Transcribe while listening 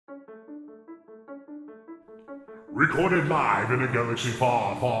Recorded live in a galaxy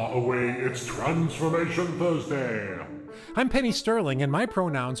far, far away, it's Transformation Thursday. I'm Penny Sterling, and my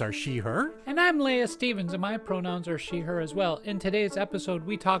pronouns are she, her. And I'm Leia Stevens, and my pronouns are she, her as well. In today's episode,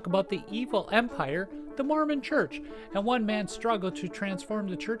 we talk about the evil empire, the Mormon Church, and one man's struggle to transform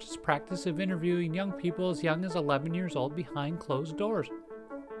the church's practice of interviewing young people as young as 11 years old behind closed doors.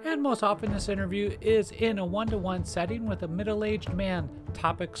 And most often this interview is in a one-to-one setting with a middle-aged man.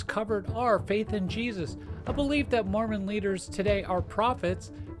 Topics covered are faith in Jesus, a belief that Mormon leaders today are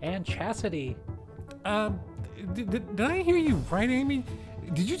prophets, and chastity. Did I hear you right, Amy?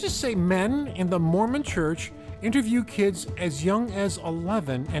 Did you just say men in the Mormon Church interview kids as young as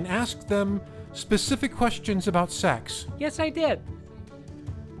 11 and ask them specific questions about sex? Yes, I did.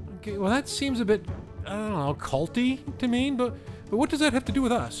 Okay, well, that seems a bit, I don't know, culty to me, but what does that have to do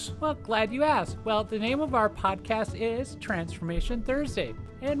with us? Well, glad you asked. Well, the name of our podcast is Transformation Thursday,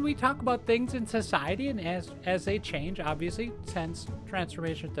 and we talk about things in society and as they change, obviously, since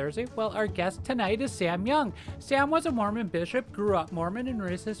Transformation Thursday. Well, our guest tonight is Sam Young. Sam was a Mormon bishop, grew up Mormon, and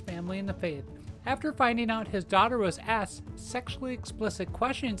raised his family in the faith. After finding out his daughter was asked sexually explicit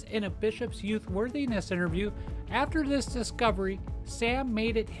questions in a bishop's youth worthiness interview, after this discovery, Sam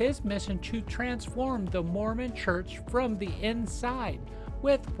made it his mission to transform the Mormon Church from the inside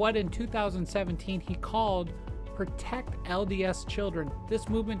with what in 2017 he called Protect LDS Children. This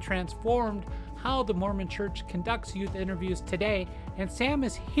movement transformed how the Mormon Church conducts youth interviews today, and Sam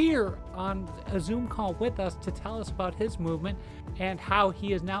is here on a Zoom call with us to tell us about his movement and how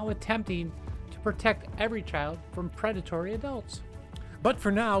he is now attempting to protect every child from predatory adults. But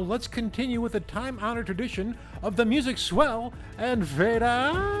for now, let's continue with the time-honored tradition of the music swell and fade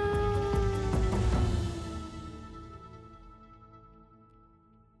out.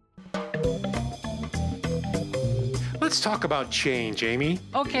 Let's talk about change, Amy.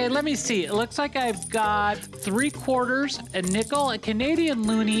 Okay, let me see. It looks like I've got 3/4, a nickel, a Canadian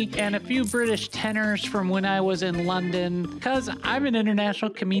loonie, and a few British tenors from when I was in London, because I'm an international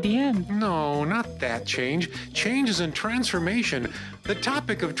comedian. No, not that change. Change is in transformation. The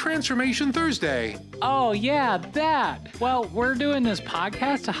topic of Transformation Thursday. Oh, yeah, that. Well, we're doing this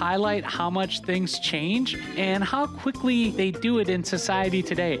podcast to highlight how much things change and how quickly they do it in society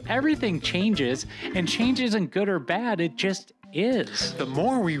today. Everything changes, and change isn't good or bad. It just is. The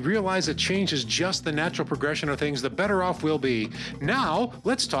more we realize that change is just the natural progression of things, the better off we'll be. Now,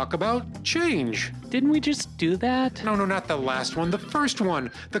 let's talk about change. Didn't we just do that? No, not the last one. The first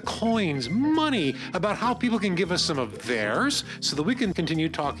one. The coins, money, about how people can give us some of theirs so that we can continue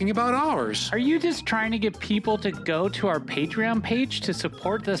talking about ours. Are you just trying to get people to go to our Patreon page to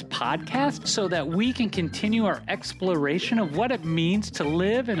support this podcast so that we can continue our exploration of what it means to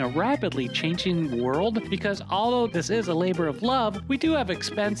live in a rapidly changing world? Because although this is a labor of love, we do have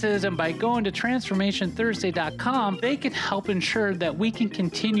expenses, and by going to transformationthursday.com, they can help ensure that we can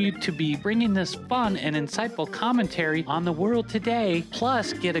continue to be bringing this fun and insightful commentary on the world today,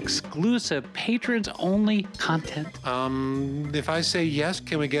 plus get exclusive patrons-only content. If I say yes,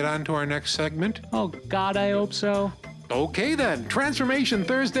 can we get on to our next segment? Oh God, I hope so. Okay then,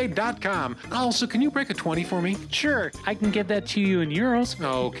 transformationthursday.com. Also, can you break a 20 for me? Sure, I can get that to you in euros.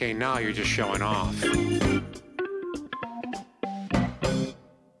 Okay, now you're just showing off.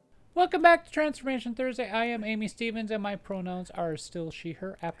 Welcome back to Transformation Thursday. I am Amy Stevens, and my pronouns are still she,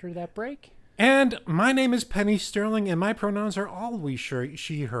 her after that break. And my name is Penny Sterling, and my pronouns are always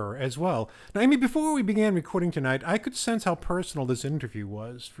she, her as well. Now, Amy, before we began recording tonight, I could sense how personal this interview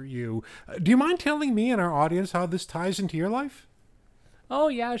was for you. Do you mind telling me and our audience how this ties into your life? Oh,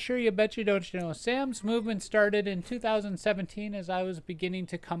 yeah, sure, you bet you don't. You know, Sam's movement started in 2017 as I was beginning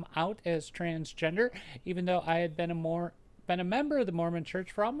to come out as transgender, even though I had been a member of the Mormon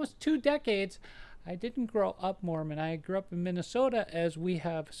Church for almost 2 decades. I didn't grow up Mormon. I grew up in Minnesota, as we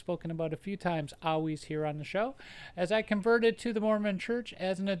have spoken about a few times, always here on the show. As I converted to the Mormon Church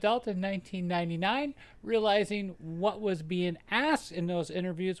as an adult in 1999, realizing what was being asked in those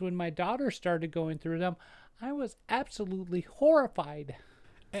interviews when my daughter started going through them, I was absolutely horrified.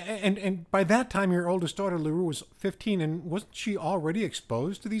 And by that time, your oldest daughter, LaRue, was 15, and wasn't she already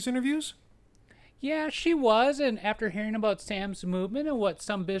exposed to these interviews? Yeah, she was, and after hearing about Sam's movement and what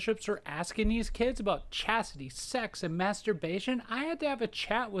some bishops were asking these kids about chastity, sex, and masturbation, I had to have a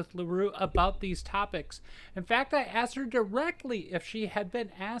chat with LaRue about these topics. In fact, I asked her directly if she had been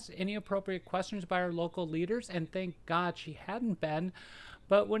asked any appropriate questions by our local leaders, and thank God she hadn't been.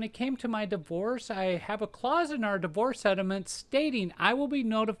 But when it came to my divorce, I have a clause in our divorce settlement stating I will be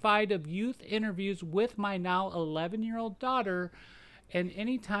notified of youth interviews with my now 11-year-old daughter, And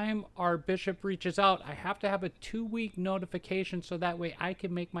anytime our bishop reaches out, I have to have a 2-week notification so that way I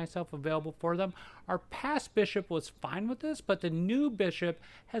can make myself available for them. Our past bishop was fine with this, but the new bishop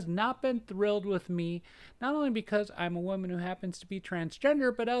has not been thrilled with me, not only because I'm a woman who happens to be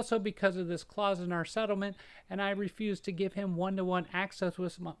transgender, but also because of this clause in our settlement, and I refuse to give him one-to-one access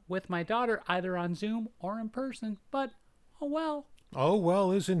with my daughter, either on Zoom or in person. But, oh well. Oh,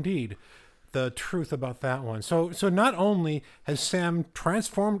 well, is indeed the truth about that one. So not only has Sam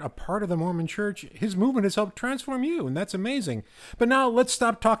transformed a part of the Mormon Church, his movement has helped transform you, and that's amazing. But now let's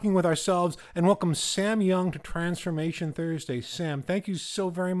stop talking with ourselves and welcome Sam Young to Transformation Thursday. Sam, thank you so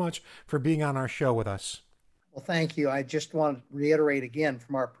very much for being on our show with us. Well, thank you. I just want to reiterate again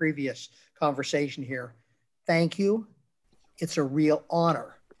from our previous conversation here. Thank you. It's a real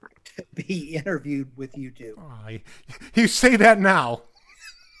honor to be interviewed with you two. Oh, you say that now.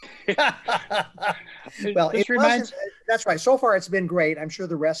 Well, that's right. So far, it's been great. I'm sure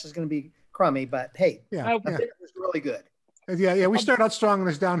the rest is going to be crummy, but hey, yeah. It was really good. Yeah. We start out strong and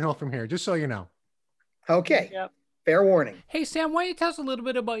it's downhill from here, just so you know. Okay. Yep. Fair warning. Hey, Sam, why don't you tell us a little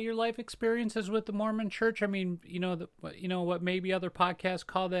bit about your life experiences with the Mormon Church? I mean, what maybe other podcasts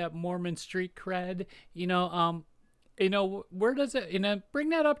call that Mormon street cred. Where does it? Bring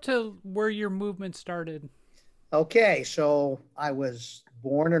that up to where your movement started. Okay, so I was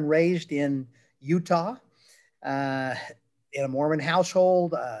born and raised in Utah, in a Mormon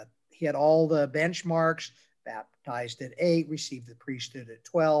household. Hit all the benchmarks. Baptized at 8, received the priesthood at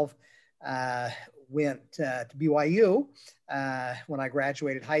 12. Went to BYU when I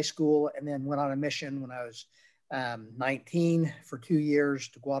graduated high school, and then went on a mission when I was 19 for 2 years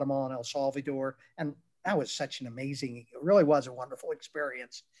to Guatemala and El Salvador. And that was such an amazing, it really was a wonderful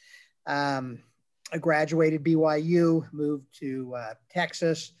experience. I graduated BYU, moved to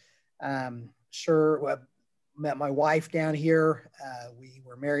Texas, met my wife down here. We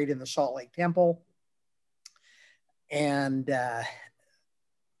were married in the Salt Lake Temple and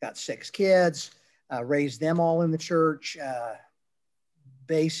got 6 kids, raised them all in the church.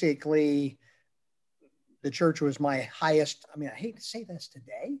 Basically, the church was my highest, I hate to say this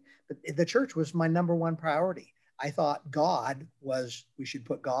today, but the church was my number one priority. I thought we should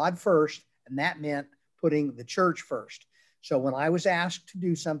put God first, and that meant putting the church first. So when I was asked to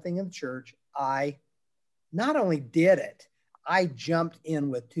do something in the church, I not only did it, I jumped in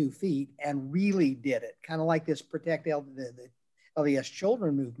with 2 feet and really did it. Kind of like this Protect the LDS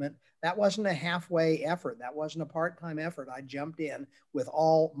Children movement. That wasn't a halfway effort. That wasn't a part-time effort. I jumped in with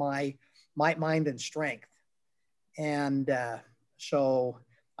all my might, mind, and strength. And so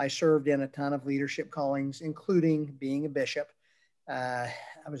I served in a ton of leadership callings, including being a bishop. I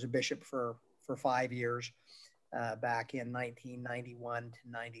was a bishop for 5 years, back in 1991 to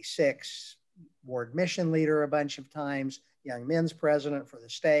 96, ward mission leader a bunch of times, young men's president for the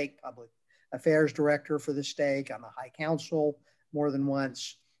stake, public affairs director for the stake. I'm a high council more than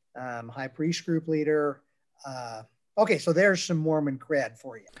once, high priest group leader. Okay, so there's some Mormon cred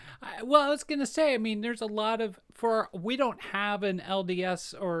for you. Well, I was going to say, there's a lot of, we don't have an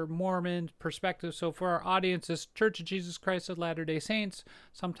LDS or Mormon perspective. So for our audiences, Church of Jesus Christ of Latter-day Saints,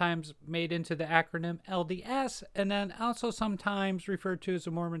 sometimes made into the acronym LDS, and then also sometimes referred to as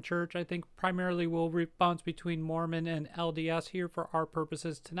a Mormon church. I think primarily we'll bounce between Mormon and LDS here for our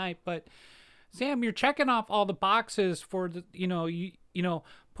purposes tonight. But Sam, you're checking off all the boxes for the,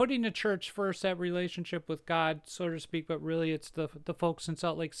 putting the church first, that relationship with God, so to speak, but really it's the folks in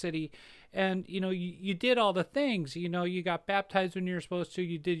Salt Lake City. And, you did all the things, you got baptized when you were supposed to,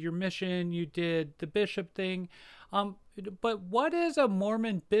 you did your mission, you did the bishop thing. But what is a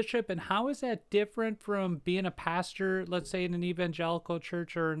Mormon bishop, and how is that different from being a pastor, let's say in an evangelical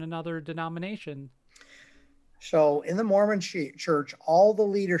church or in another denomination? So in the Mormon church, all the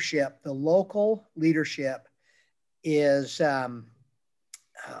leadership, the local leadership is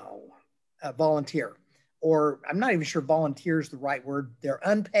a volunteer, or I'm not even sure volunteer is the right word. They're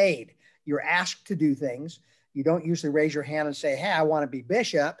unpaid. You're asked to do things. You don't usually raise your hand and say, hey, I want to be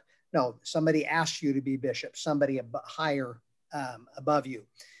bishop. No, somebody asks you to be bishop, somebody higher above you.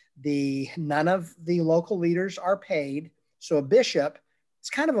 None of the local leaders are paid. So a bishop, it's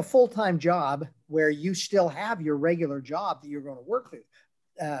kind of a full-time job where you still have your regular job that you're going to work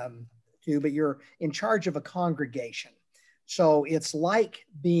through, but you're in charge of a congregation. So it's like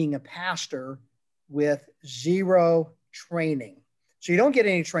being a pastor with zero training. So you don't get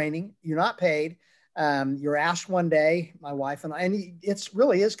any training. You're not paid. You're asked one day, my wife and I, and it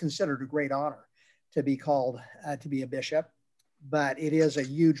really is considered a great honor to be called to be a bishop, but it is a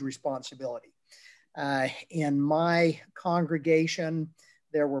huge responsibility. In my congregation,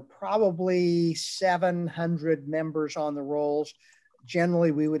 there were probably 700 members on the rolls.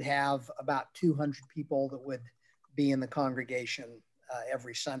 generally we would have about 200 people that would be in the congregation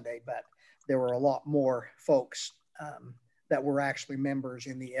every Sunday, but there were a lot more folks that were actually members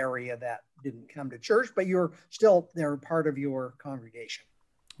in the area that didn't come to church, but they're part of your congregation.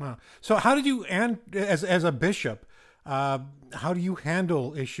 Wow. So how did you, and as a bishop, how do you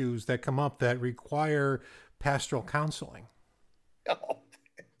handle issues that come up that require pastoral counseling? Oh.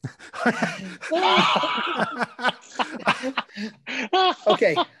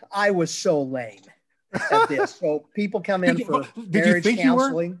 Okay, I was so lame at this. So people come in for marriage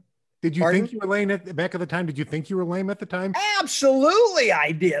counseling. Did you think you were lame at the back of the time? Did you think you were lame at the time? Absolutely,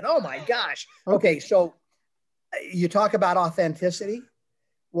 I did. Oh my gosh. Okay, so you talk about authenticity.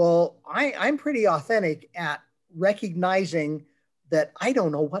 Well, I'm pretty authentic at recognizing that I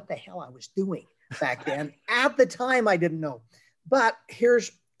don't know what the hell I was doing back then. At the time, I didn't know. But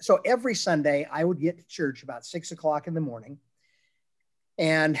so every Sunday I would get to church about 6 o'clock in the morning,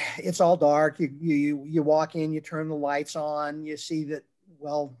 and it's all dark. You walk in, you turn the lights on, you see that,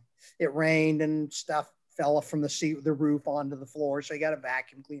 well, it rained and stuff fell from the roof onto the floor. So you got a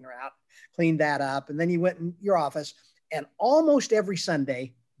vacuum cleaner out, cleaned that up. And then you went in your office, and almost every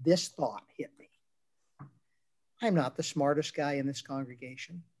Sunday, this thought hit me. I'm not the smartest guy in this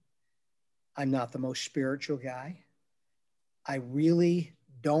congregation. I'm not the most spiritual guy. I really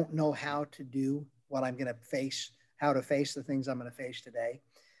don't know how to do what I'm going to face, how to face the things I'm going to face today.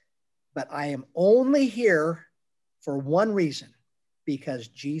 But I am only here for one reason, because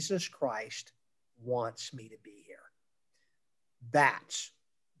Jesus Christ wants me to be here. That's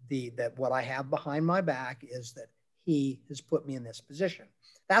what I have behind my back, is that he has put me in this position.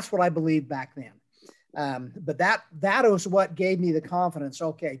 That's what I believed back then. But that was what gave me the confidence.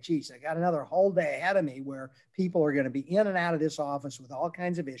 Okay, geez, I got another whole day ahead of me where people are going to be in and out of this office with all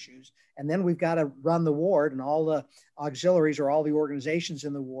kinds of issues. And then we've got to run the ward, and all the auxiliaries or all the organizations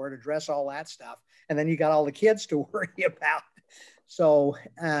in the ward address all that stuff. And then you got all the kids to worry about. So,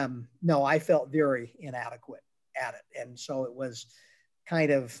 no, I felt very inadequate at it. And so it was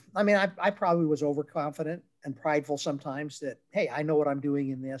kind of, I probably was overconfident and prideful sometimes that, hey, I know what I'm doing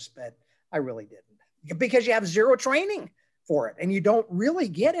in this, but I really didn't. Because you have zero training for it, and you don't really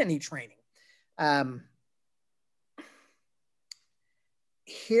get any training.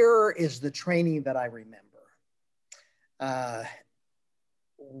 Here is the training that I remember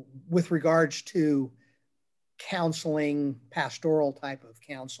with regards to counseling, pastoral type of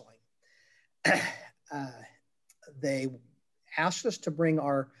counseling. They asked us to bring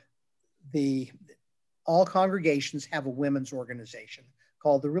all congregations have a women's organization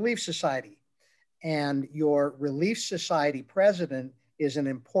called the Relief Society. And your Relief Society president is an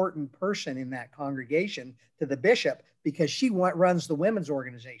important person in that congregation to the bishop, because she runs the women's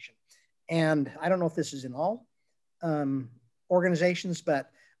organization. And I don't know if this is in all organizations, but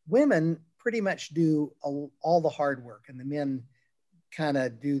women pretty much do all the hard work, and the men kind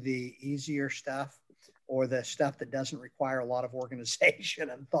of do the easier stuff, or the stuff that doesn't require a lot of organization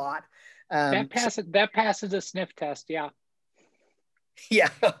and thought. That passes the sniff test, yeah. Yeah,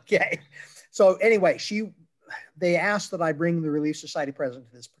 okay. So anyway, they asked that I bring the Relief Society president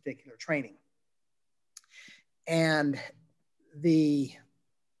to this particular training. And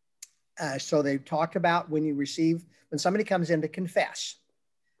so they talked about when somebody comes in to confess.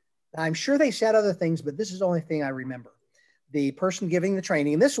 I'm sure they said other things, but this is the only thing I remember. The person giving the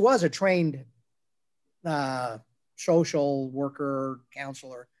training, and this was a trained social worker,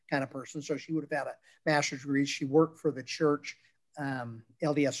 counselor kind of person. So she would have had a master's degree. She worked for the church,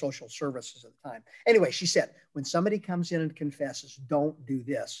 LDS Social Services at the time. Anyway, she said, when somebody comes in and confesses, don't do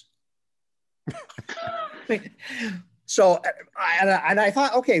this. So, and I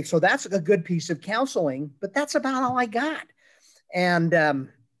thought, okay, so that's a good piece of counseling, but that's about all I got. And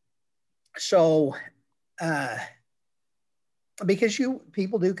because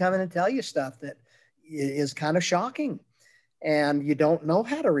people do come in and tell you stuff that is kind of shocking, and you don't know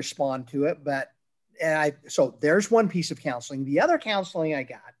how to respond to it. So there's one piece of counseling. The other counseling I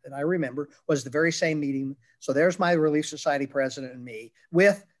got that I remember was the very same meeting. So there's my Relief Society president and me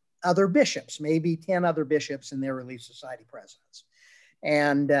with other bishops, maybe 10 other bishops and their Relief Society presidents.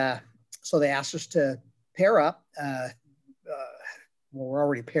 And so they asked us to pair up. Well, we're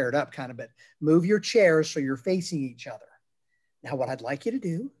already paired up kind of, but move your chairs so you're facing each other. Now, what I'd like you to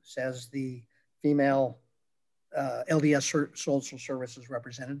do, says the female LDS Social Services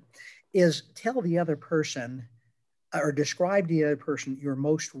representative, is tell the other person, or describe to the other person, your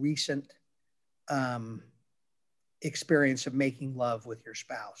most recent experience of making love with your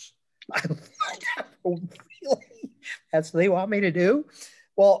spouse. Really? That's what they want me to do?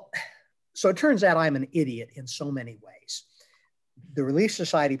 Well, so it turns out I'm an idiot in so many ways. the Relief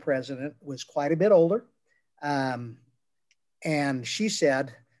Society president was quite a bit older. And she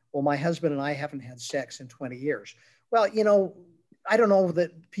said, well, my husband and I haven't had sex in 20 years. Well, I don't know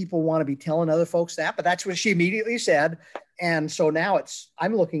that people want to be telling other folks that, but that's what she immediately said. And so now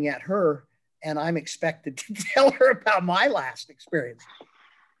I'm looking at her and I'm expected to tell her about my last experience.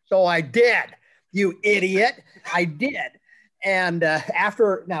 So I did, you idiot. I did. And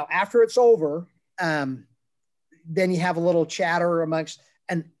after it's over, then you have a little chatter amongst,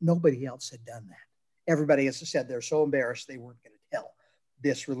 and nobody else had done that. Everybody, as I said, they're so embarrassed they weren't going to tell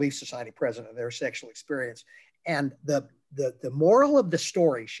this Relief Society president their sexual experience. And the moral of the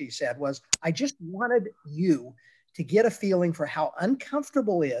story, she said, was, I just wanted you to get a feeling for how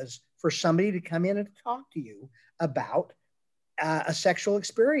uncomfortable it is for somebody to come in and talk to you about a sexual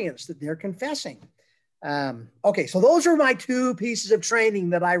experience that they're confessing. Okay, so those are my 2 pieces of training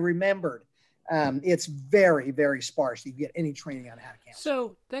that I remembered. It's very, very sparse. You get any training on how to counsel.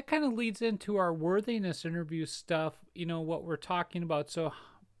 So that kind of leads into our worthiness interview stuff, what we're talking about. So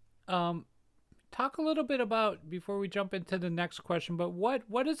talk a little bit about, before we jump into the next question, but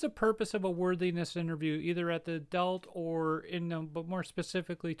what is the purpose of a worthiness interview, either at the adult or but more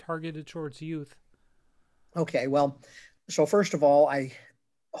specifically targeted towards youth? Okay, well, so first of all, I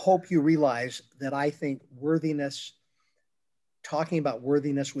hope you realize that I think talking about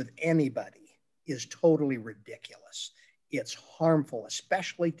worthiness with anybody is totally ridiculous. It's harmful,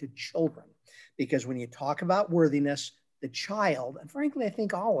 especially to children, because when you talk about worthiness, the child, and frankly, I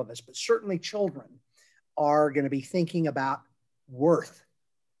think all of us, but certainly children, are going to be thinking about worth.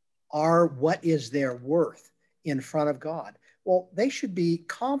 What is their worth in front of God? Well, they should be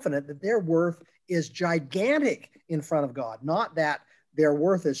confident that their worth is gigantic in front of God, not that their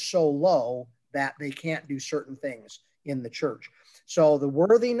worth is so low that they can't do certain things in the church. So the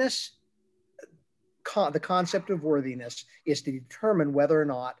worthiness, the concept of worthiness is to determine whether or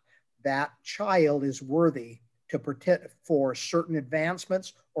not that child is worthy for certain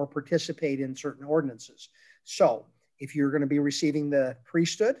advancements or participate in certain ordinances. So if you're going to be receiving the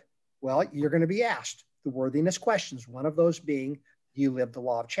priesthood, well, you're going to be asked the worthiness questions, one of those being, do you live the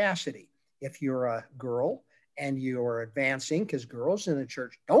law of chastity? If you're a girl and you're advancing, because girls in the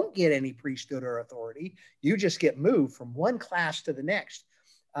church don't get any priesthood or authority, you just get moved from one class to the next.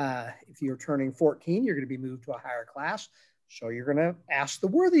 If you're turning 14, you're going to be moved to a higher class. So you're going to ask the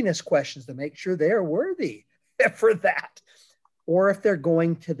worthiness questions to make sure they're worthy for that. Or if they're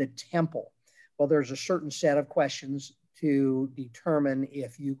going to the temple, well, there's a certain set of questions to determine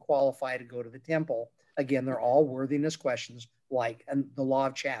if you qualify to go to the temple. Again, they're all worthiness questions, like the law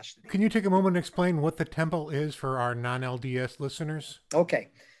of chastity. Can you take a moment and explain what the temple is for our non-LDS listeners? Okay.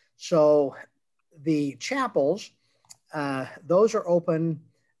 So the chapels, those are open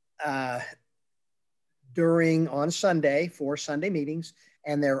on Sunday for Sunday meetings,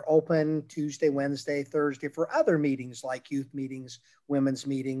 and they're open Tuesday, Wednesday, Thursday for other meetings like youth meetings, women's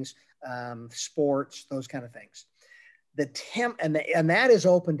meetings, sports, those kind of things. And that is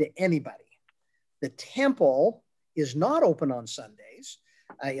open to anybody. The temple is not open on Sundays.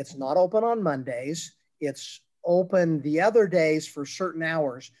 It's not open on Mondays. It's open the other days for certain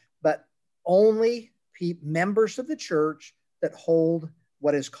hours, but only members of the church that hold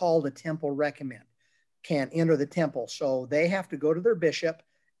what is called a temple recommend can enter the temple. So they have to go to their bishop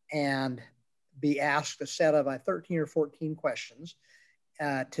and be asked a set of 13 or 14 questions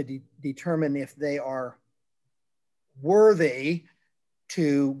to determine if they are worthy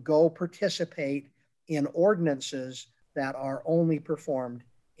to go participate in ordinances that are only performed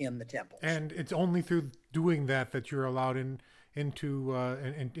in the temple. And it's only through doing that you're allowed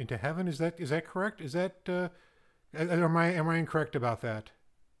into heaven. Is that correct? Is that am I incorrect about that?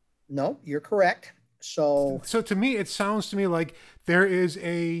 No, you're correct. So to me, it sounds to me like there is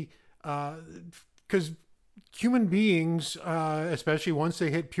because human beings, especially once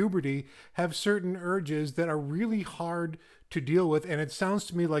they hit puberty, have certain urges that are really hard to deal with. And it sounds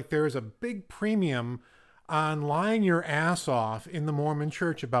to me like there is a big premium on lying your ass off in the Mormon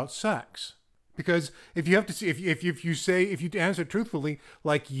church about sex. Because if you have to see, if you answer truthfully,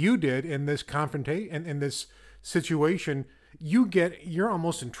 like you did in this confrontation, in this situation, you're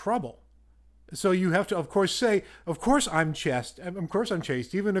almost in trouble. So you have to, of course, say, of course I'm chaste.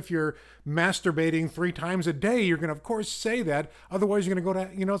 Even if you're masturbating 3 times a day, you're going to, of course, say that. Otherwise, you're going to go to,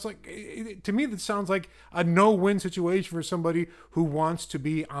 it's like, to me, that sounds like a no-win situation for somebody who wants to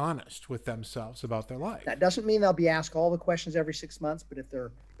be honest with themselves about their life. That doesn't mean they'll be asked all the questions every 6 months, but if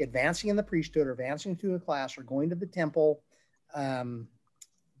they're advancing in the priesthood or advancing to a class or going to the temple,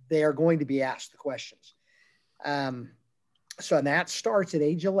 they are going to be asked the questions. So that starts at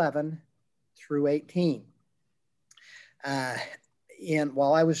age 11 through 18.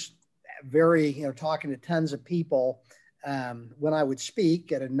 while I was talking to tons of people, when I would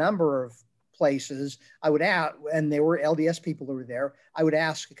speak at a number of places, I would ask, and there were LDS people who were there, I would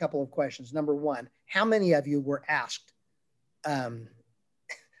ask a couple of questions. Number one, how many of you were asked?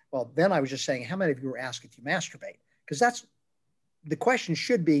 Well, then I was just saying, how many of you were asked if you masturbate? Because that's the question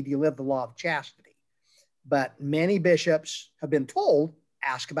should be, do you live the law of chastity? But many bishops have been told,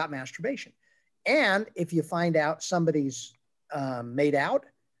 ask about masturbation. And if you find out somebody's made out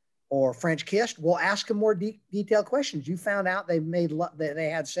or French kissed, we'll ask them more detailed questions. You found out they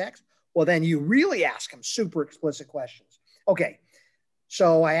had sex? Well, then you really ask them super explicit questions. Okay,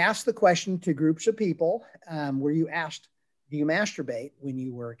 so I asked the question to groups of people, were you asked, do you masturbate when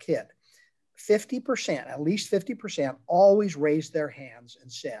you were a kid? 50%, at least 50%, always raised their hands and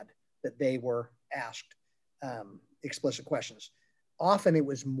said that they were asked explicit questions. Often it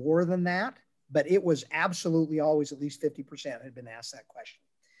was more than that, but it was absolutely always at least 50% had been asked that question.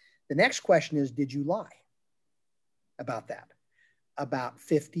 The next question is, did you lie about that? About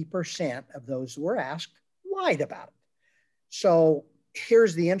 50% of those who were asked lied about it. So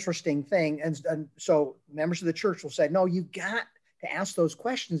here's the interesting thing. And so members of the church will say, no, you've got to ask those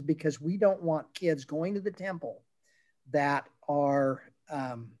questions because we don't want kids going to the temple that are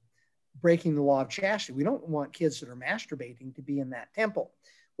breaking the law of chastity. We don't want kids that are masturbating to be in that temple.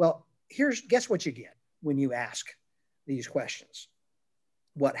 Well, guess what you get when you ask these questions.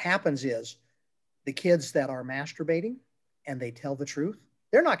 What happens is the kids that are masturbating and they tell the truth,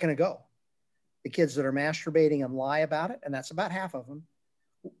 they're not going to go. The kids that are masturbating and lie about it, and that's about half of them,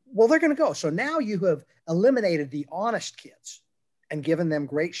 well, they're going to go. So now you have eliminated the honest kids and given them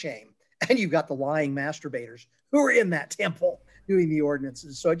great shame. And you've got the lying masturbators who are in that temple doing the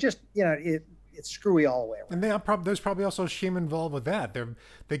ordinances. So it just, it's screwy all the way around. And there's probably also shame involved with that.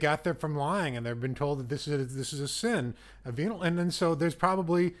 They got there from lying, and they've been told that this is a sin, a venal, and then so there's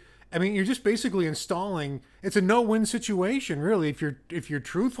probably, I mean, you're just basically installing. It's a no-win situation, really. If you're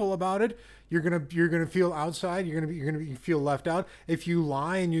truthful about it, you're gonna feel outside. You're gonna feel left out. If you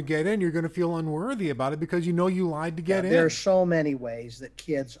lie and you get in, you're gonna feel unworthy about it because you know you lied to get in. There are so many ways that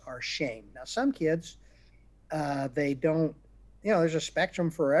kids are shamed. Now, some kids, they don't. There's a spectrum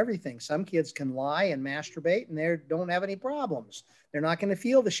for everything. Some kids can lie and masturbate and they don't have any problems. They're not going to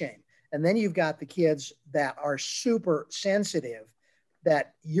feel the shame. And then you've got the kids that are super sensitive,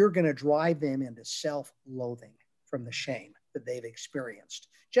 that you're going to drive them into self-loathing from the shame that they've experienced.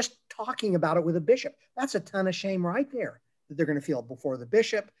 Just talking about it with a bishop, that's a ton of shame right there that they're going to feel before the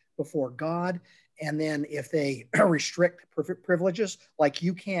bishop, before God. And then if they restrict privileges, like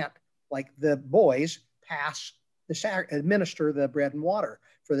you can't, like the boys administer the bread and water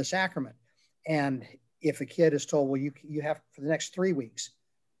for the sacrament. And if a kid is told, well, you have for the next 3 weeks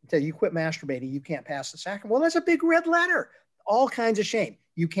until you quit masturbating, you can't pass the sacrament. Well, that's a big red letter. All kinds of shame.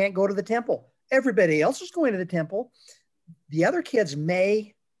 You can't go to the temple. Everybody else is going to the temple. The other kids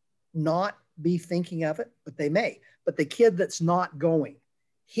may not be thinking of it, but they may. But the kid that's not going,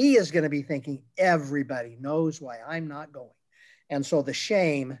 he is going to be thinking, everybody knows why I'm not going. And so the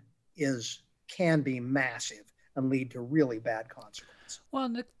shame can be massive and lead to really bad consequences.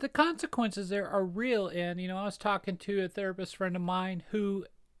 Well, the consequences there are real. And, I was talking to a therapist friend of mine who,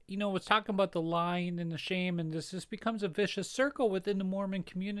 was talking about the lying and the shame, and this becomes a vicious circle within the Mormon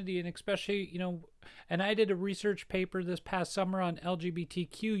community. And especially, and I did a research paper this past summer on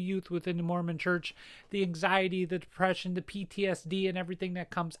LGBTQ youth within the Mormon church, the anxiety, the depression, the PTSD, and everything that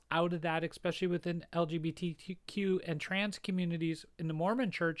comes out of that, especially within LGBTQ and trans communities in the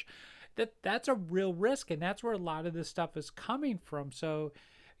Mormon church. That's a real risk, and that's where a lot of this stuff is coming from. So,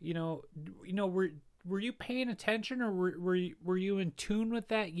 were you paying attention, or were you in tune with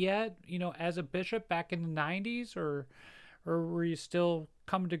that yet? As a bishop back in the 90s, or were you still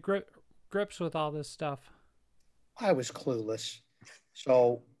coming to grips with all this stuff? I was clueless.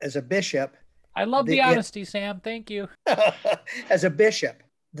 So as a bishop, I love the honesty, Sam. Thank you. As a bishop,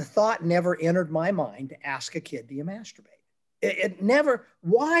 the thought never entered my mind to ask a kid, do you masturbate? It never,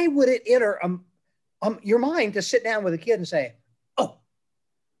 why would it enter your mind to sit down with a kid and say, oh,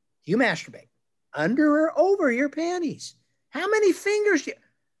 you masturbate under or over your panties? How many fingers do you?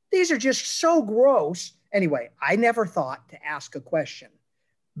 These are just so gross. Anyway, I never thought to ask a question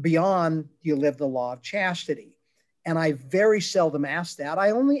beyond, do you live the law of chastity? And I very seldom asked that.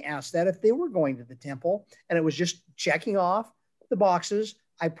 I only asked that if they were going to the temple and it was just checking off the boxes.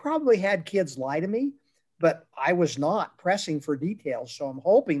 I probably had kids lie to me, but I was not pressing for details. So I'm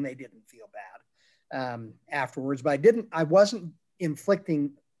hoping they didn't feel bad afterwards, but I wasn't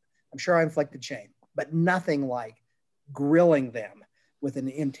inflicting, I'm sure I inflicted shame, but nothing like grilling them with an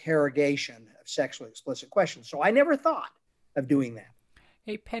interrogation of sexually explicit questions. So I never thought of doing that.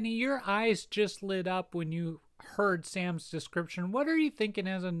 Hey, Penny, your eyes just lit up when you heard Sam's description. What are you thinking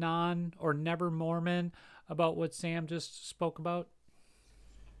as a non or never Mormon about what Sam just spoke about?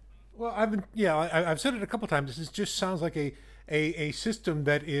 Well, I've said it a couple times. This just sounds like a system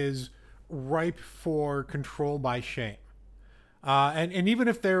that is ripe for control by shame. And even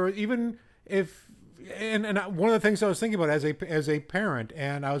if there, even if, and one of the things I was thinking about as a parent,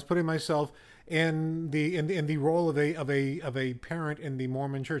 and I was putting myself in the role of a parent in the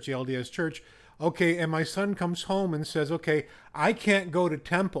Mormon church, the LDS church. Okay, and my son comes home and says, "Okay, I can't go to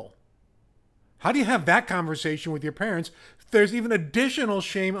temple." How do you have that conversation with your parents? There's even additional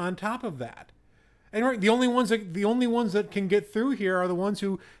shame on top of that. And right, the only ones that can get through here are the ones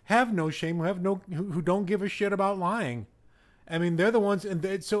who have no shame, who don't give a shit about lying. I mean, they're the ones,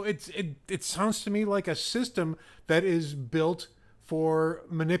 and so it sounds to me like a system that is built for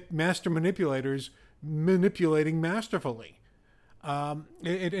master manipulators manipulating masterfully. I'm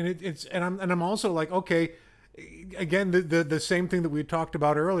also like, okay, again, the same thing that we talked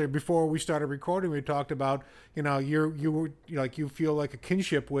about earlier before we started recording. We talked about, you feel like a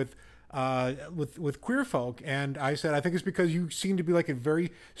kinship with queer folk, and I said I think it's because you seem to be like a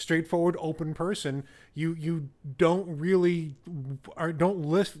very straightforward, open person. You don't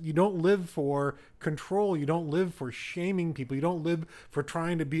live for control. You don't live for shaming people. You don't live for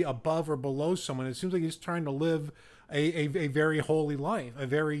trying to be above or below someone. It seems like you're just trying to live a very holy life, a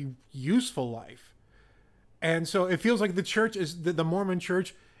very useful life. And so it feels like the Mormon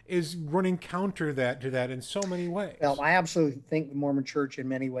church is running counter to that in so many ways. Well, I absolutely think the Mormon church in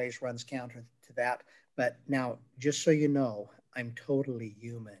many ways runs counter to that. But now, just so you know, I'm totally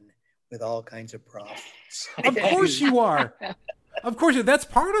human with all kinds of problems. Of course you are. Of course, that's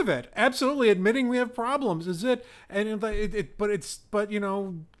part of it. Absolutely, admitting we have problems is it. And but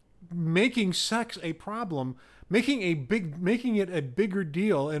making sex a problem, making it a bigger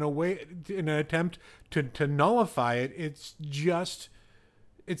deal in an attempt to nullify it.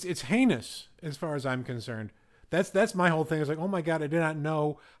 It's heinous as far as I'm concerned. That's my whole thing. It's like, oh my God, I did not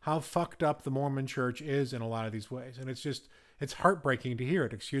know how fucked up the Mormon church is in a lot of these ways. And it's heartbreaking to hear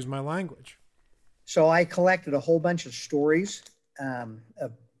it. Excuse my language. So I collected a whole bunch of stories,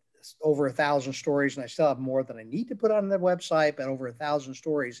 of over 1,000 stories, and I still have more than I need to put on the website, but over 1,000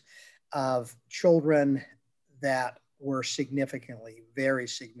 stories of children that were very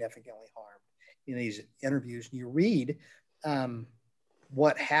significantly harmed in these interviews. And you read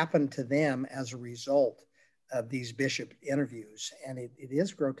what happened to them as a result of these bishop interviews. And it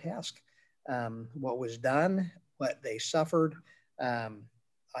is grotesque. What was done, what they suffered.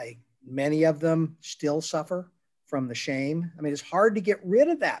 Many of them still suffer from the shame. I mean, it's hard to get rid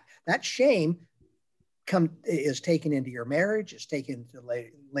of that. That shame is taken into your marriage, is taken into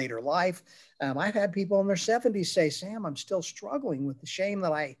later life. I've had people in their 70s say, Sam, I'm still struggling with the shame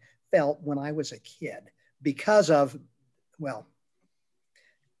that I felt when I was a kid because of, well,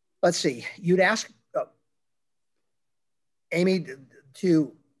 let's see, you'd ask Amy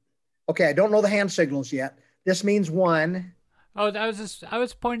okay, I don't know the hand signals yet. This means one. Oh, I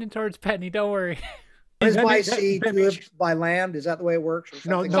was pointing towards Penny. Don't worry. Is by sea, two is by land. Is that the way it works?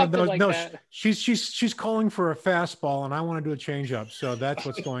 No. She's calling for a fastball, and I want to do a changeup. So that's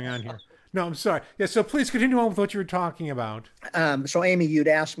what's going on here. No, I'm sorry. Yeah. So please continue on with what you were talking about. So Amy, you'd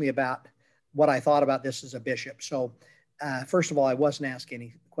asked me about what I thought about this as a bishop. So first of all, I wasn't asking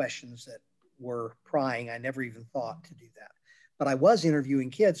any questions that were prying. I never even thought to do that. But I was interviewing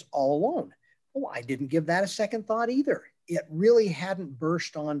kids all alone. Oh, I didn't give that a second thought either. It really hadn't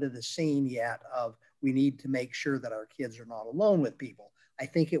burst onto the scene yet of we need to make sure that our kids are not alone with people. I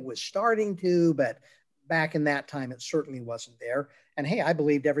think it was starting to, but back in that time, it certainly wasn't there. And hey, I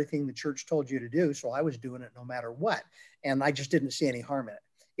believed everything the church told you to do, so I was doing it no matter what. And I just didn't see any harm in it.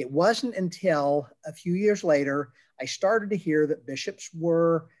 It wasn't until a few years later, I started to hear that bishops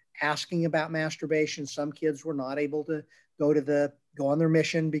were asking about masturbation. Some kids were not able to go on their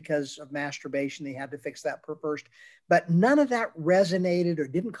mission because of masturbation. They had to fix that first. But none of that resonated or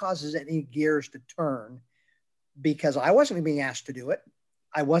didn't cause any gears to turn because I wasn't being asked to do it.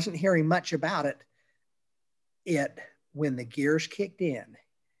 I wasn't hearing much about it. When the gears kicked in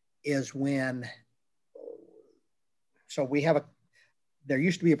is when, so there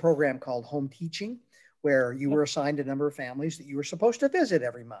used to be a program called Home Teaching where you were assigned a number of families that you were supposed to visit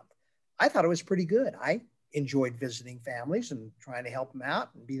every month. I thought it was pretty good. I enjoyed visiting families and trying to help them out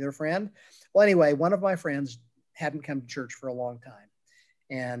and be their friend. Well, anyway, one of my friends hadn't come to church for a long time.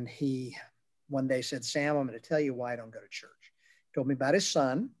 And he one day said, Sam, I'm going to tell you why I don't go to church. He told me about his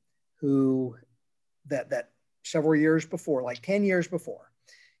son who that several years before, like 10 years before,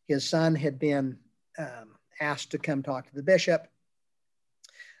 his son had been asked to come talk to the bishop.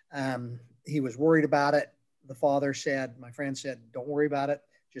 He was worried about it. The father said, my friend said, don't worry about it.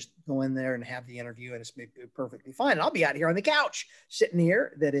 Just go in there and have the interview, and it's perfectly fine. And I'll be out here on the couch sitting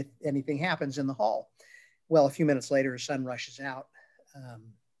here that if anything happens in the hall. Well, a few minutes later, his son rushes out,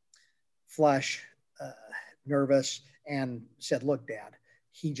 flush, nervous, and said, look, Dad,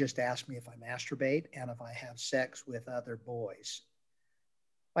 he just asked me if I masturbate and if I have sex with other boys.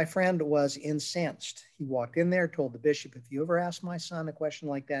 My friend was incensed. He walked in there, told the bishop, if you ever ask my son a question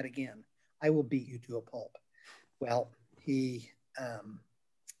like that again, I will beat you to a pulp. Well, they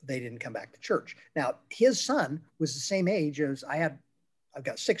didn't come back to church. Now, his son was the same age as I've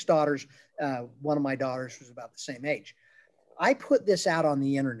got 6 daughters. One of my daughters was about the same age. I put this out on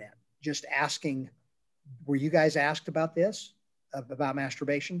the internet, just asking, were you guys asked about this, about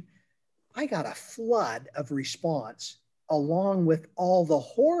masturbation? I got a flood of response, along with all the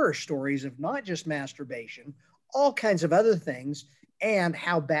horror stories of not just masturbation, all kinds of other things, and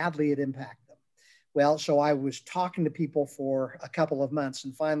how badly it impacted them. Well, so I was talking to people for a couple of months,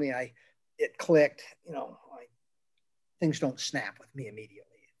 and finally it clicked. Things don't snap with me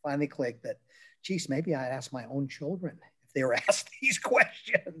immediately. It finally clicked that, geez, maybe I'd ask my own children if they were asked these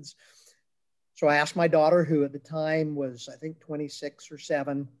questions. So I asked my daughter, who at the time was, I think, 26 or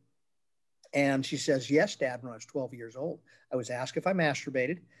 7. And she says, yes, Dad, when I was 12 years old, I was asked if I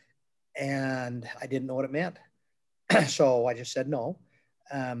masturbated, and I didn't know what it meant. So I just said no.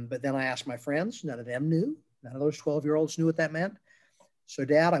 But then I asked my friends. None of them knew. None of those 12-year-olds knew what that meant. So,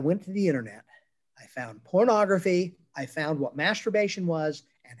 Dad, I went to the internet. I found pornography. I found what masturbation was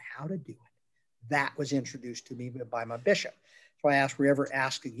and how to do it. That was introduced to me by my bishop. So I asked, were you ever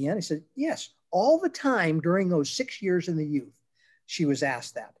asked again? He said, yes, all the time during those 6 years in the youth, she was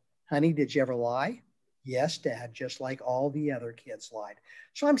asked that. Honey, did you ever lie? Yes, Dad, just like all the other kids lied.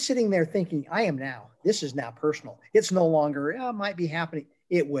 So I'm sitting there thinking, this is now personal. It's no longer, it might be happening.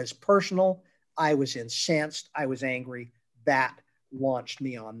 It was personal. I was incensed. I was angry. That launched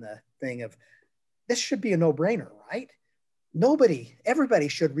me on the thing of, this should be a no-brainer, right? Everybody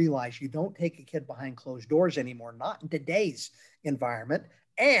should realize you don't take a kid behind closed doors anymore, not in today's environment,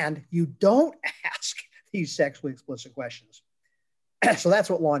 and you don't ask these sexually explicit questions. So that's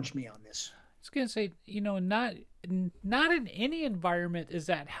what launched me on this. I was going to say, not in any environment is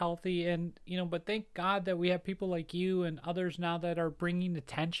that healthy. And, but thank God that we have people like you and others now that are bringing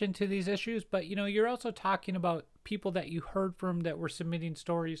attention to these issues. But, you're also talking about people that you heard from that were submitting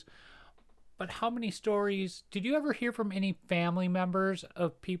stories. But how many stories, did you ever hear from any family members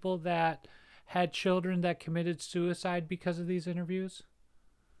of people that had children that committed suicide because of these interviews?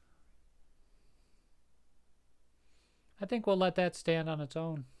 I think we'll let that stand on its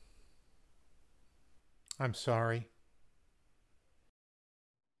own. I'm sorry.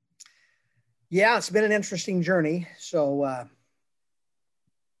 Yeah, it's been an interesting journey. So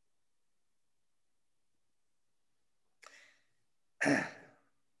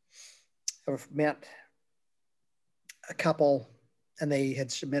I've met a couple, and they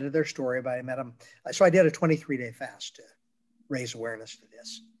had submitted their story, but I met them. So I did a 23-day fast to raise awareness to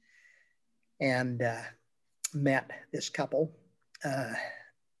this, and met this couple.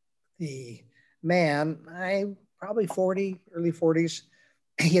 The man, probably 40, early 40s,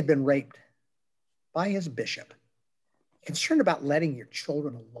 he had been raped by his bishop. Concerned about letting your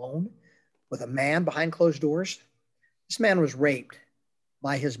children alone with a man behind closed doors? This man was raped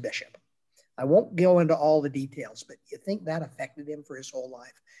by his bishop. I won't go into all the details, but you think that affected him for his whole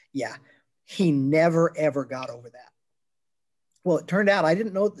life? Yeah, he never, ever got over that. Well, it turned out, I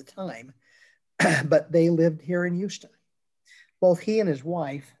didn't know at the time, but they lived here in Houston. Both he and his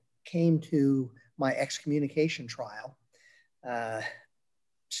wife came to my excommunication trial,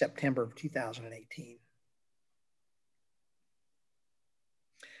 September of 2018.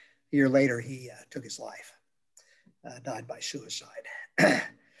 A year later, he took his life, died by suicide.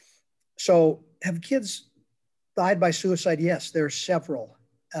 So have kids died by suicide? Yes, there are several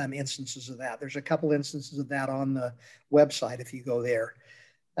instances of that. There's a couple instances of that on the website if you go there.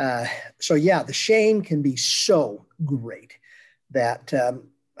 So yeah, the shame can be so great that,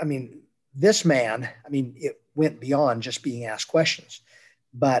 this man, it went beyond just being asked questions,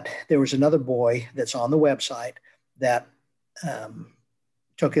 but there was another boy that's on the website that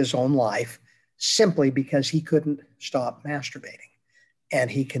took his own life simply because he couldn't stop masturbating. And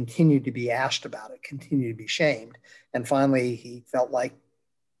he continued to be asked about it, continued to be shamed. And finally, he felt like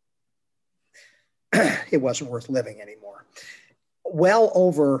it wasn't worth living anymore. Well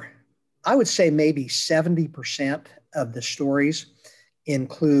over, I would say maybe 70% of the stories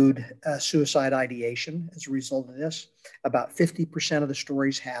include suicide ideation as a result of this. About 50% of the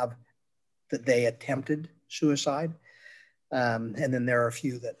stories have that they attempted suicide. And then there are a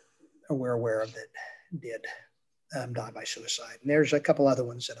few that we're aware of that did die by suicide. And there's a couple other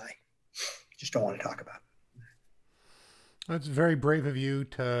ones that I just don't want to talk about. It's very brave of you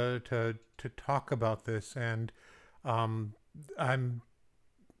to talk about this, and I'm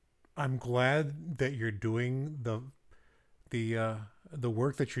glad that you're doing the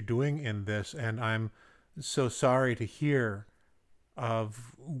work that you're doing in this, and I'm so sorry to hear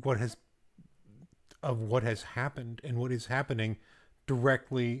of what has happened and what is happening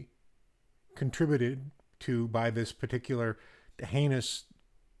directly contributed to by this particular heinous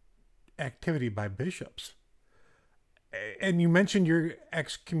activity by bishops. And you mentioned your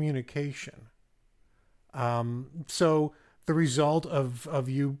excommunication. So the result of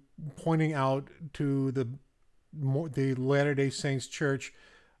you pointing out to the Latter-day Saints Church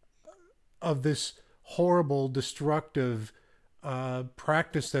of this horrible, destructive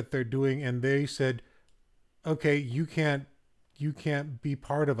practice that they're doing, and they said, "Okay, you can't be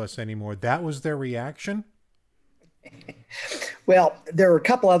part of us anymore." That was their reaction? Well, there were a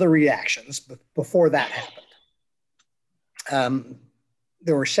couple other reactions before that happened.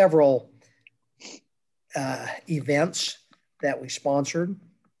 There were several events that we sponsored.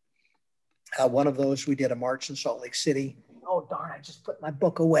 One of those, we did a march in Salt Lake City. Oh, darn, I just put my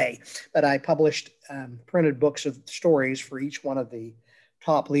book away. But I published printed books of stories for each one of the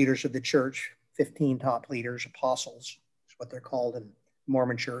top leaders of the church, 15 top leaders, apostles, is what they're called in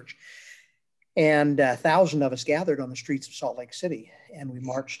Mormon church. And 1,000 of us gathered on the streets of Salt Lake City, and we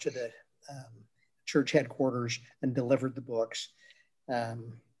marched to the church headquarters and delivered the books.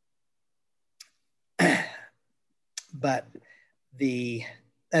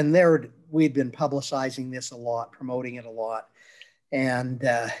 We'd been publicizing this a lot, promoting it a lot. And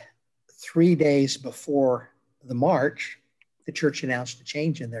 3 days before the march, the church announced a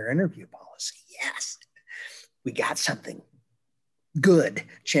change in their interview policy. Yes, we got something good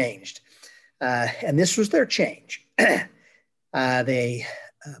changed. And this was their change. They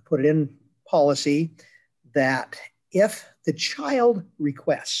put it in policy that if the child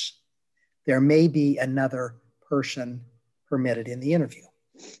requests, there may be another person permitted in the interview.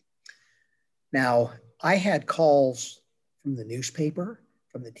 Now, I had calls from the newspaper,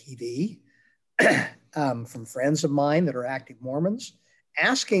 from the TV, from friends of mine that are active Mormons,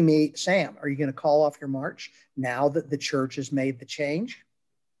 asking me, "Sam, are you going to call off your march now that the church has made the change?"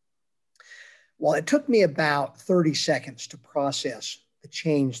 Well, it took me about 30 seconds to process the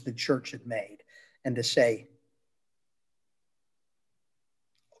change the church had made and to say,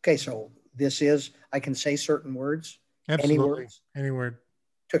 okay, so I can say certain words. Absolutely. Any word.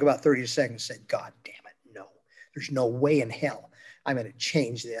 Took about 30 seconds, said, "God damn it, no. There's no way in hell I'm going to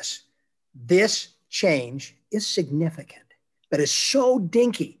change this. This change is significant, but it's so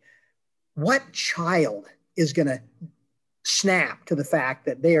dinky. What child is going to snap to the fact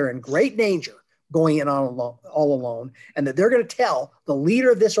that they are in great danger going in all alone, and that they're going to tell the leader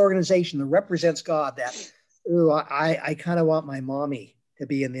of this organization that represents God that, I kind of want my mommy to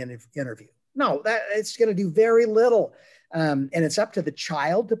be in the interview"? No, it's going to do very little. And it's up to the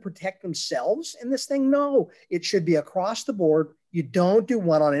child to protect themselves in this thing. No, it should be across the board. You don't do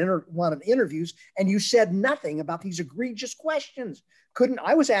one-on interviews, and you said nothing about these egregious questions.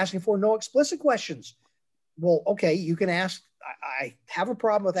 I was asking for no explicit questions. Well, okay, you can ask. I have a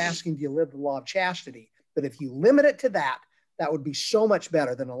problem with asking, do you live the law of chastity? But if you limit it to that, that would be so much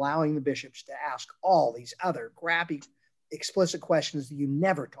better than allowing the bishops to ask all these other crappy, explicit questions that you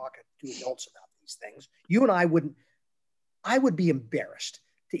never talk to adults about these things. You and I would be embarrassed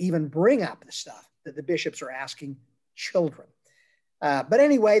to even bring up the stuff that the bishops are asking children. But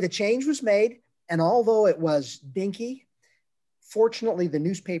anyway, the change was made. And although it was dinky, fortunately, the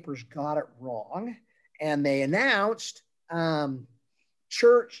newspapers got it wrong. And they announced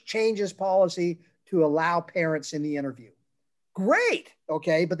church changes policy to allow parents in the interview. Great.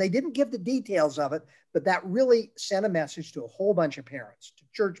 Okay. But they didn't give the details of it. But that really sent a message to a whole bunch of parents, to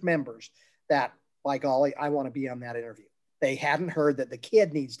church members, that, by golly, I want to be on that interview. They hadn't heard that the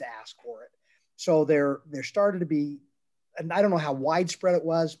kid needs to ask for it. So there started to be, and I don't know how widespread it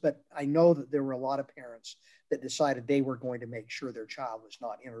was, but I know that there were a lot of parents that decided they were going to make sure their child was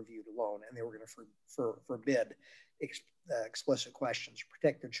not interviewed alone, and they were going to forbid explicit questions,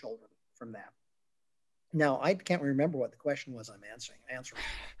 protect their children from that. Now, I can't remember what the question was I'm answering.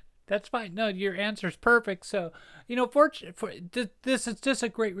 That's fine. No, your answer's perfect. So, this is just a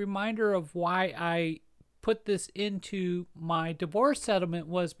great reminder of why I put this into my divorce settlement,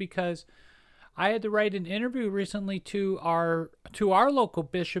 was because I had to write an interview recently to our local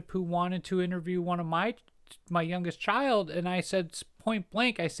bishop who wanted to interview one of my youngest child, and I said point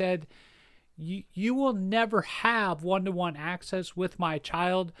blank, I said, you will never have one-to-one access with my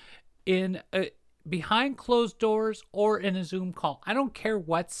child in behind closed doors or in a Zoom call. I don't care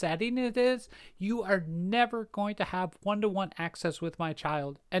what setting it is. You are never going to have one-to-one access with my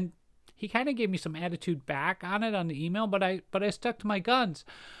child. And he kind of gave me some attitude back on it on the email, but I stuck to my guns.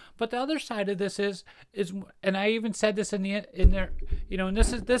 But the other side of this is, and I even said this in there, and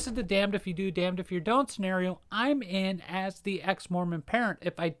this is the damned if you do, damned if you don't scenario I'm in as the ex-Mormon parent.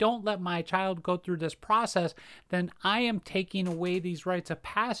 If I don't let my child go through this process, then I am taking away these rites of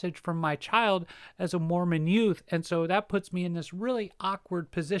passage from my child as a Mormon youth, and so that puts me in this really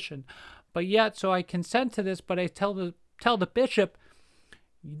awkward position. But yet, so I consent to this, but I tell the bishop,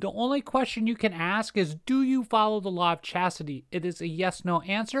 the only question you can ask is, do you follow the law of chastity? It is a yes-no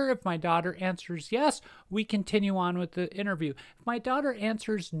answer. If my daughter answers yes, we continue on with the interview. If my daughter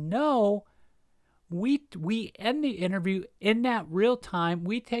answers no, we end the interview in that real time.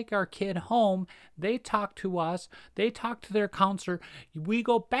 We take our kid home. They talk to us. They talk to their counselor. We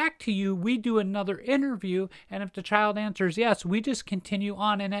go back to you. We do another interview. And if the child answers yes, we just continue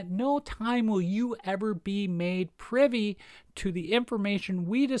on. And at no time will you ever be made privy to the information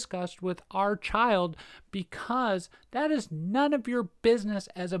we discussed with our child, because that is none of your business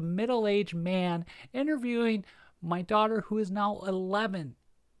as a middle-aged man interviewing my daughter, who is now 11.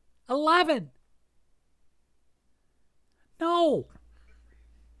 11! No.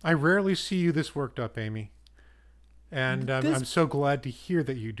 I rarely see you this worked up, Amy. And I'm so glad to hear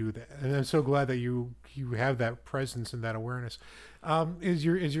that you do that. And I'm so glad that you have that presence and that awareness. Is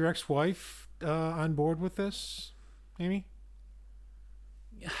your ex-wife on board with this, Amy?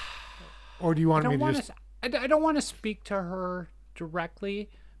 Or do you want me to just... I don't want to speak to her directly,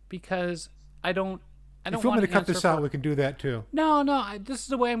 because I don't if you want me to cut this out, we can do that too. No. This is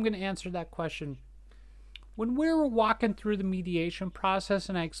the way I'm going to answer that question. When we were walking through the mediation process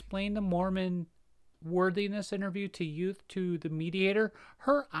and I explained the Mormon worthiness interview to the mediator,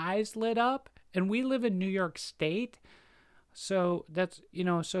 her eyes lit up, and we live in New York State. So that's,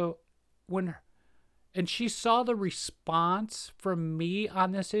 and she saw the response from me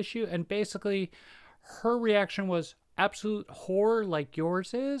on this issue, and basically her reaction was absolute horror, like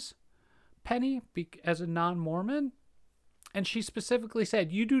yours is, Penny, as a non-Mormon. And she specifically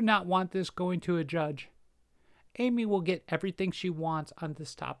said, you do not want this going to a judge. Amy will get everything she wants on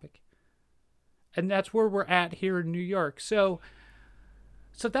this topic. And that's where we're at here in New York. So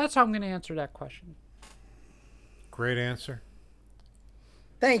that's how I'm going to answer that question. Great answer.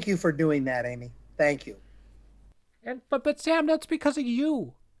 Thank you for doing that, Amy. Thank you. But Sam, that's because of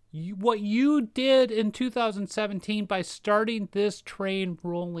you. What you did in 2017 by starting this train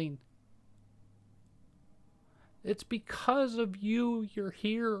rolling. It's because of you you're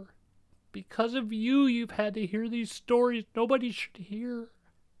here. Because of you, you've had to hear these stories nobody should hear.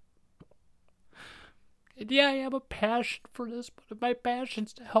 And yeah, I have a passion for this, but my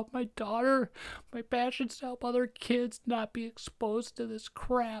passion's to help my daughter. My passion's to help other kids not be exposed to this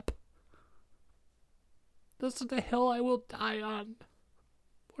crap. This is the hill I will die on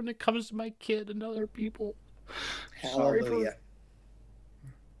when it comes to my kid and other people. Hallelujah.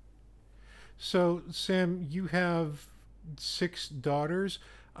 So, Sam, you have 6 daughters.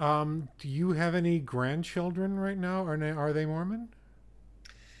 Do you have any grandchildren right now? Are they Mormon?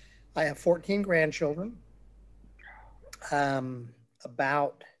 I have 14 grandchildren.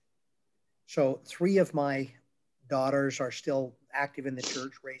 So 3 of my daughters are still active in the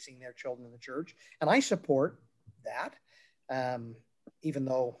church, raising their children in the church. And I support that, even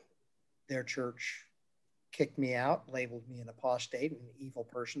though their church kicked me out, labeled me an apostate, an evil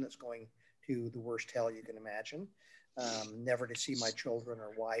person that's going to the worst hell you can imagine. Never to see my children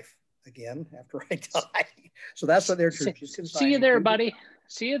or wife again after I die. So that's what their church is consigning. See you there, buddy.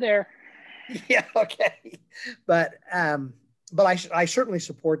 See you there. Yeah, okay. But I certainly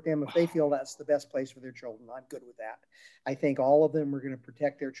support them if they feel that's the best place for their children. I'm good with that. I think all of them are going to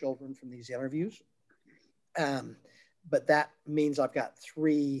protect their children from these interviews. But that means I've got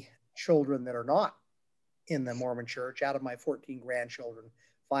 3 children that are not in the Mormon church. Out of my 14 grandchildren,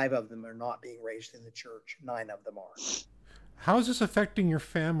 5 of them are not being raised in the church. 9 of them are. How is this affecting your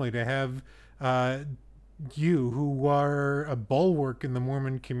family to have you, who are a bulwark in the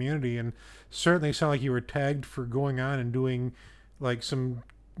Mormon community, and certainly sound like you were tagged for going on and doing like some,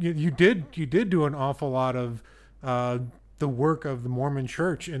 you did do an awful lot of the work of the Mormon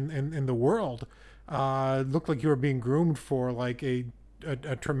church in the world. It looked like you were being groomed for like a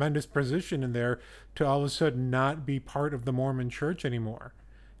tremendous position in there, to all of a sudden not be part of the Mormon church anymore.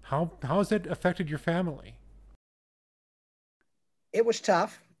 How has that affected your family? It was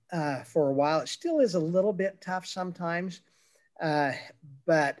tough for a while. It still is a little bit tough sometimes.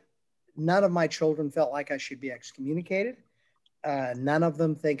 But none of my children felt like I should be excommunicated. None of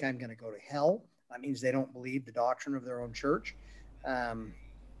them think I'm going to go to hell. That means they don't believe the doctrine of their own church.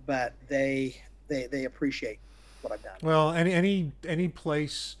 But they appreciate what I've done. Well, any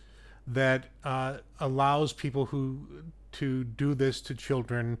place that allows people to do this to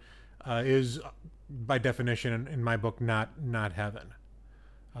children is, by definition, in my book, not heaven.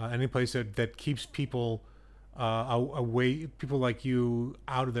 Any place that keeps people away, people like you,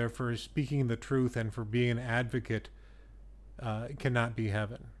 out of there for speaking the truth and for being an advocate, cannot be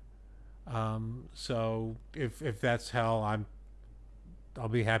heaven. So if that's hell, I'll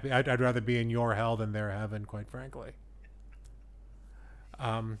be happy. I'd rather be in your hell than their heaven, quite frankly.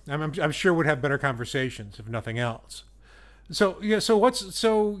 I'm sure we'd have better conversations if nothing else. So yeah.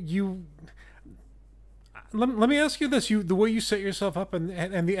 Let me ask you this: the way you set yourself up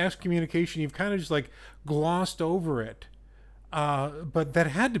and the excommunication, you've kind of just like glossed over it, but that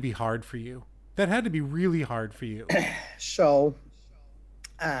had to be hard for you. That had to be really hard for you. So,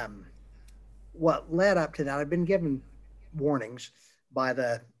 what led up to that? I've been given warnings by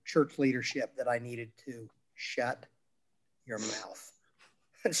the church leadership that I needed to shut your mouth,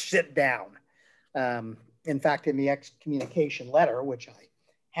 sit down. In fact, in the excommunication letter, which I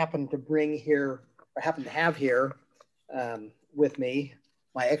happen to bring here, or happen to have here with me,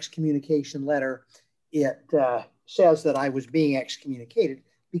 my excommunication letter, it says that I was being excommunicated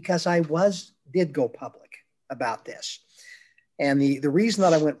because I did go public about this. And the reason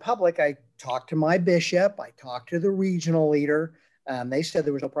that I went public, I talked to my bishop, I talked to the regional leader, they said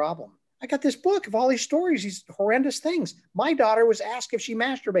there was no problem. I got this book of all these stories, these horrendous things. My daughter was asked if she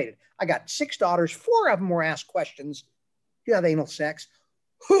masturbated. I got 6 daughters, 4 of them were asked questions. Do you have anal sex?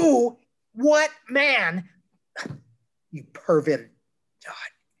 Who? What man? You perverted. God.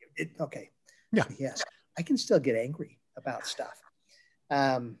 Okay. Yeah. Yes. I can still get angry about stuff.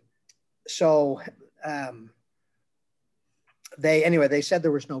 They said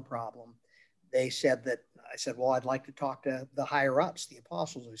there was no problem. They said that, I said, well, I'd like to talk to the higher ups, the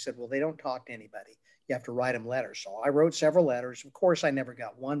apostles. They said, well, they don't talk to anybody. You have to write them letters. So I wrote several letters. Of course, I never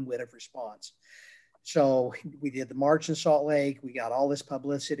got one whit of response. So we did the march in Salt Lake. We got all this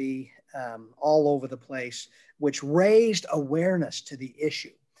publicity all over the place, which raised awareness to the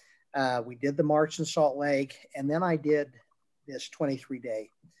issue. We did the march in Salt Lake, and then I did this 23-day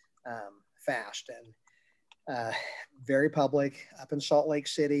fast, and very public up in Salt Lake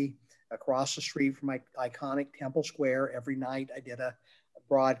City, across the street from my iconic Temple Square. Every night I did a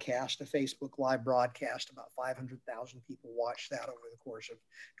broadcast, a Facebook Live broadcast. About 500,000 people watched that over the course of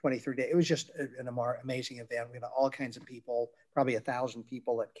 23 days. It was just an amazing event. We had all kinds of people, probably 1,000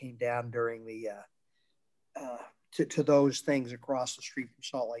 people that came down during the to those things across the street from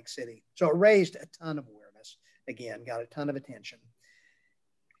Salt Lake City. So it raised a ton of awareness. Again, got a ton of attention.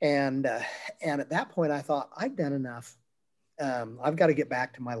 And at that point, I thought, I've done enough. I've got to get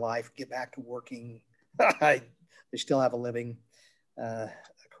back to my life, get back to working. I still have a living, a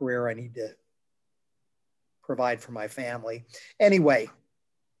career. I need to provide for my family. Anyway,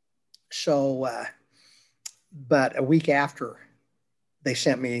 so, but a week after, they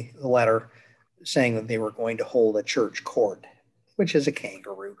sent me the letter saying that they were going to hold a church court, which is a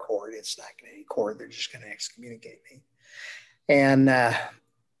kangaroo court. It's not going to be a court. They're just going to excommunicate me. And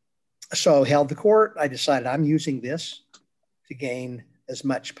so I held the court. I decided I'm using this to gain as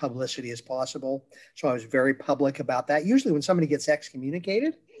much publicity as possible. So I was very public about that. Usually when somebody gets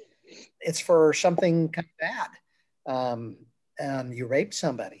excommunicated, it's for something kind of bad. You raped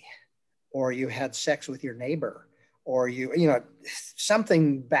somebody, or you had sex with your neighbor, or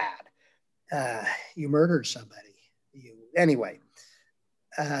something bad. You murdered somebody.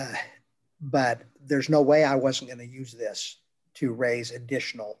 But there's no way I wasn't going to use this to raise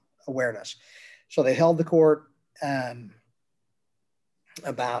additional awareness. So they held the court.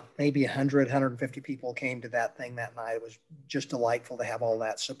 About maybe 100, 150 people came to that thing that night. It was just delightful to have all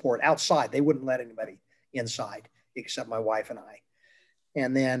that support outside. They wouldn't let anybody inside except my wife and I.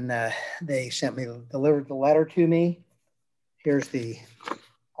 And then they delivered the letter to me. Here's the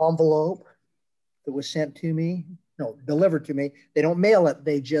envelope that was sent to me. No, delivered to me. They don't mail it.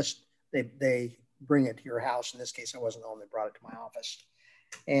 They bring it to your house. In this case, I wasn't home. They brought it to my office.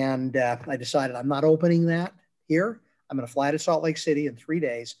 And I decided I'm not opening that here. I'm going to fly to Salt Lake City in 3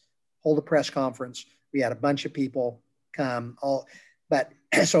 days, hold a press conference. We had a bunch of people come.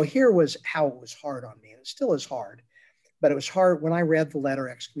 So here was how it was hard on me. And it still is hard, but it was hard when I read the letter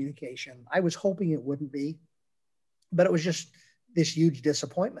excommunication. I was hoping it wouldn't be, but it was just this huge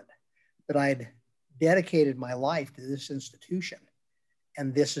disappointment that I'd dedicated my life to this institution.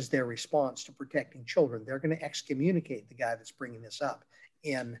 And this is their response to protecting children. They're going to excommunicate the guy that's bringing this up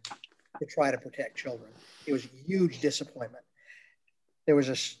in to try to protect children. It was a huge disappointment. There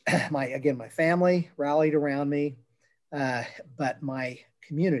was my family rallied around me, but my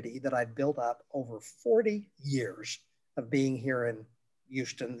community that I'd built up over 40 years of being here in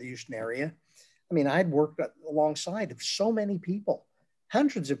Houston, the Houston area. I mean, I'd worked alongside of so many people,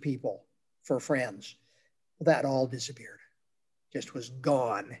 hundreds of people for friends. That all disappeared, just was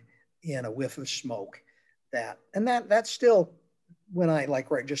gone in a whiff of smoke. That's still, when I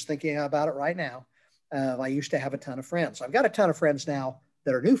just thinking about it right now, I used to have a ton of friends. I've got a ton of friends now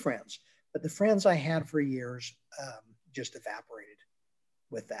that are new friends, but the friends I had for years just evaporated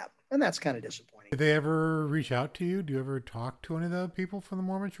with that. And that's kind of disappointing. Did they ever reach out to you? Do you ever talk to any of the people from the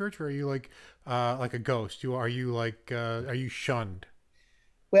Mormon Church, or are you like a ghost? Are you shunned?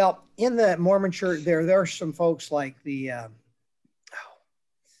 Well, in the Mormon Church, there are some folks like the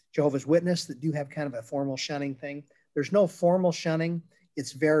Jehovah's Witness that do have kind of a formal shunning thing. There's no formal shunning.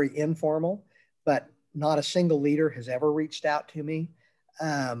 It's very informal, but not a single leader has ever reached out to me.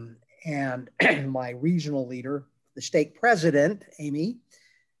 And my regional leader, the stake president, Amy,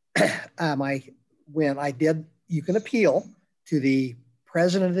 you can appeal to the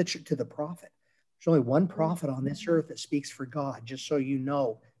president of to the prophet. There's only one prophet on this earth that speaks for God, just so you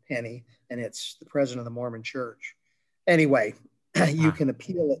know, Penny, and it's the president of the Mormon Church. Anyway, you can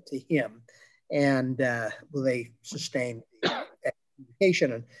appeal it to him, and they sustain the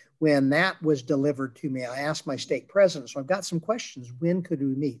excommunication. And when that was delivered to me, I asked my stake president, so I've got some questions. When could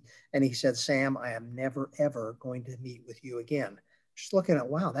we meet? And he said, Sam, I am never, ever going to meet with you again. Just looking at,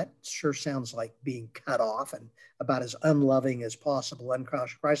 wow, that sure sounds like being cut off and about as unloving as possible,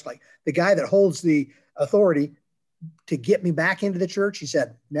 unchrist-like. The guy that holds the authority to get me back into the church, he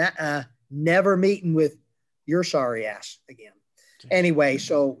said, never meeting with your sorry ass again. Anyway,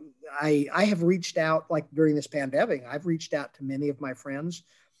 so I have reached out, like during this pandemic, I've reached out to many of my friends.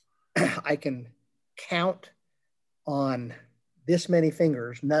 I can count on this many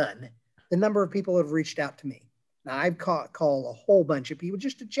fingers, none, the number of people that have reached out to me. Now, I've called a whole bunch of people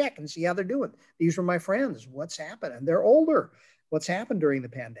just to check and see how they're doing. These are my friends. What's happened? And they're older. What's happened during the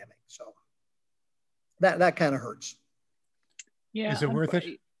pandemic? So that kind of hurts. Yeah. Is it worth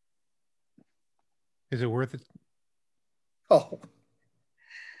it? Is it worth it? Oh,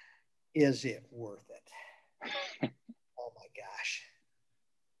 is it worth it? Oh my gosh.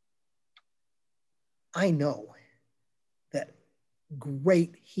 I know that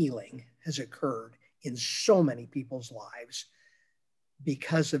great healing has occurred in so many people's lives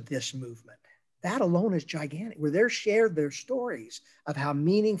because of this movement. That alone is gigantic, where they're shared their stories of how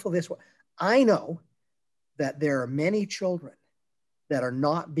meaningful this was. I know that there are many children that are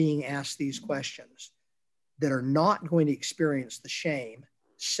not being asked these questions, that are not going to experience the shame,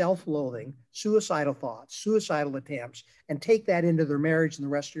 self-loathing, suicidal thoughts, suicidal attempts, and take that into their marriage and the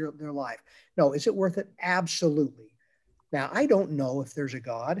rest of their life. No, is it worth it? Absolutely. Now, I don't know if there's a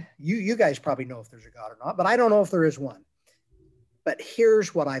God. You guys probably know if there's a God or not, but I don't know if there is one. But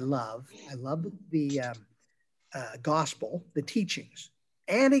here's what I love. I love the gospel, the teachings,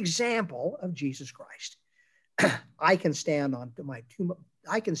 and example of Jesus Christ. I can stand up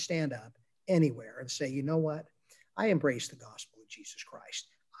anywhere and say, you know what? I embrace the gospel of Jesus Christ.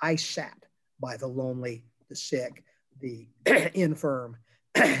 I sat by the lonely, the sick, the infirm,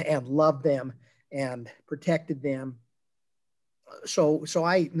 and loved them and protected them. So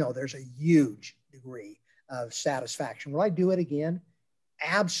I know there's a huge degree of satisfaction. Will I do it again?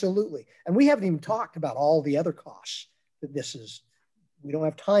 Absolutely. And we haven't even talked about all the other costs that this is. We don't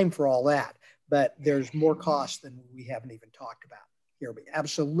have time for all that, but there's more costs than we haven't even talked about here. But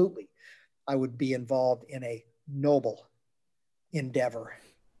absolutely, I would be involved in a noble endeavor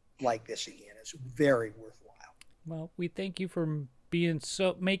like this again. It's very worthwhile. Well, we thank you for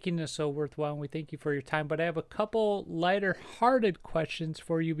making this so worthwhile, and we thank you for your time. But I have a couple lighter-hearted questions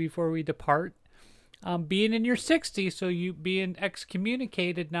for you before we depart. Being in your 60s, so you being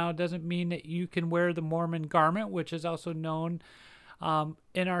excommunicated now doesn't mean that you can wear the Mormon garment, which is also known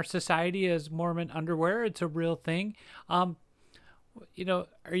in our society as Mormon underwear. It's a real thing. You know,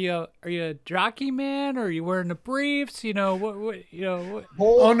 are you a jockey man, or are you wearing the briefs? You know what?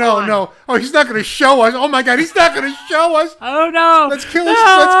 Oh no! Oh, he's not going to show us. Oh my God, he's not going to show us. Oh no! Let's kill his.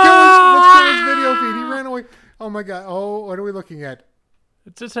 Let's kill his video feed. He ran away. Oh my God. Oh, what are we looking at?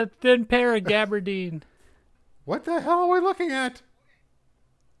 It's just a thin pair of gabardine. What the hell are we looking at?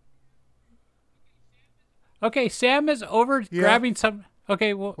 Okay, Sam is over grabbing some.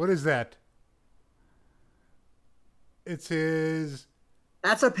 Okay, well, what is that? It's his.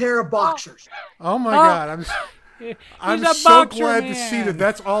 That's a pair of boxers. Oh my God! I'm a so boxer glad to man. see that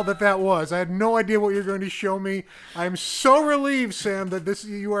that's all that was. I had no idea what you're going to show me. I'm so relieved, Sam, that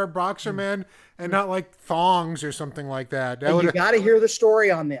you are a boxer man and not like thongs or something like that. Hey, you got to hear the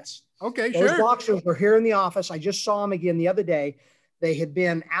story on this. Okay, Those sure. boxers were here in the office. I just saw them again the other day. They had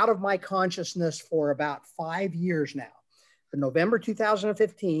been out of my consciousness for about 5 years now. In November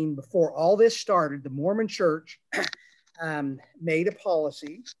 2015, before all this started, the Mormon Church made a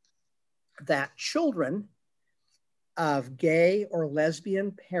policy that children of gay or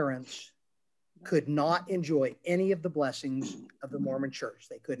lesbian parents could not enjoy any of the blessings of the Mormon Church.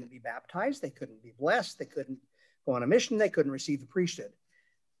 They couldn't be baptized. They couldn't be blessed. They couldn't go on a mission. They couldn't receive the priesthood.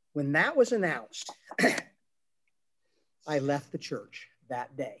 When that was announced, I left the church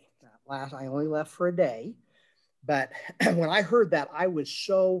that day. I only left for a day. But when I heard that, I was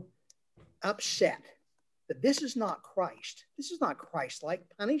so upset that this is not Christ. This is not Christ-like,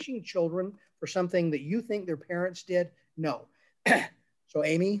 punishing children for something that you think their parents did. No. So,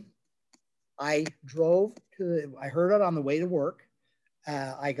 Amy, I heard it on the way to work.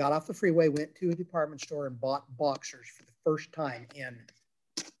 I got off the freeway, went to a department store and bought boxers for the first time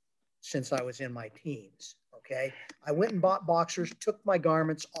since I was in my teens. Okay. I went and bought boxers, took my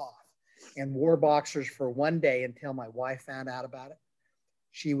garments off, and wore boxers for one day until my wife found out about it.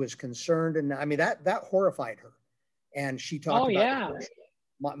 She was concerned, and I mean that horrified her. And she talked about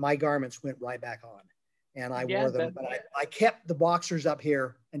my garments went right back on, and I wore them. But I kept the boxers up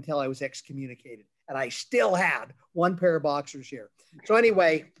here until I was excommunicated, and I still had one pair of boxers here. So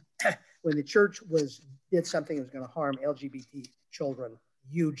anyway, when the church did something that was going to harm LGBT children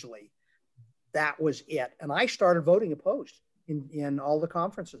hugely, that was it. And I started voting opposed in all the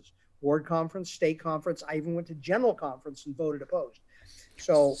conferences. Ward conference, state conference. I even went to general conference and voted opposed.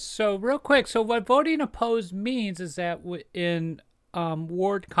 So real quick. So what voting opposed means is that in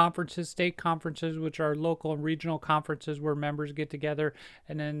ward conferences, state conferences, which are local and regional conferences where members get together,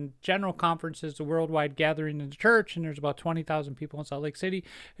 and then general conferences, the worldwide gathering in the church, and there's about 20,000 people in Salt Lake City.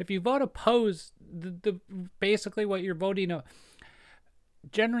 If you vote opposed, basically what you're voting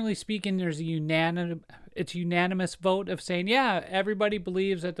generally speaking, there's a unanimous vote of saying, yeah, everybody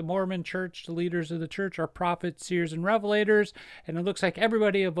believes that the Mormon Church, the leaders of the church, are prophets, seers, and revelators, and it looks like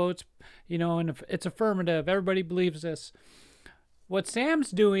everybody votes, and it's affirmative. Everybody believes this. What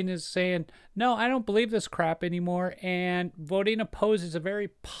Sam's doing is saying, no, I don't believe this crap anymore, and voting opposed is a very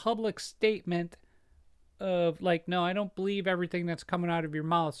public statement of like, no, I don't believe everything that's coming out of your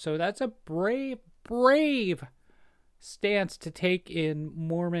mouth. So that's a brave stance to take in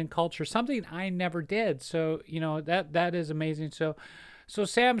Mormon culture, something I never did. So that is amazing. So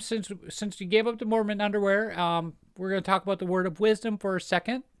Sam, since you gave up the Mormon underwear, we're going to talk about the word of wisdom for a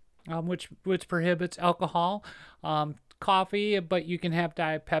second, which prohibits alcohol, coffee, but you can have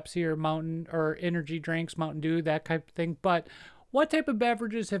Diet Pepsi or Mountain or energy drinks, Mountain Dew, that type of thing. But what type of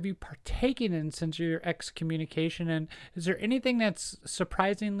beverages have you partaken in since your excommunication? And is there anything that's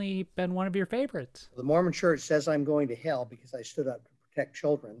surprisingly been one of your favorites? The Mormon Church says I'm going to hell because I stood up to protect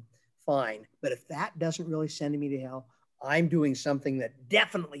children. Fine. But if that doesn't really send me to hell, I'm doing something that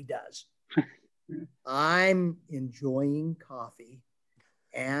definitely does. I'm enjoying coffee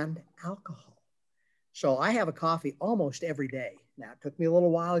and alcohol. So I have a coffee almost every day. Now, it took me a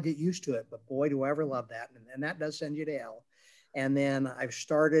little while to get used to it, but boy, do I ever love that. And that does send you to hell. And then I've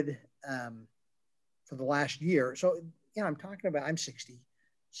started for the last year. So, I'm talking about, I'm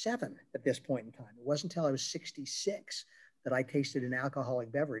 67 at this point in time. It wasn't until I was 66 that I tasted an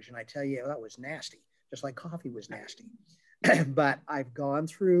alcoholic beverage. And I tell you, that was nasty, just like coffee was nasty. But I've gone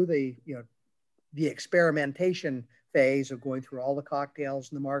through the experimentation phase of going through all the cocktails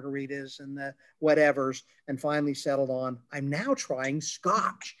and the margaritas and the whatevers, and finally settled on, I'm now trying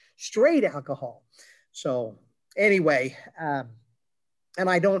Scotch, straight alcohol. So anyway, and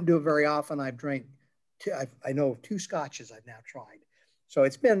I don't do it very often. I've drank I know of 2 Scotches I've now tried. So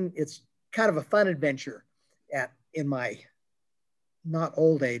it's kind of a fun adventure in my not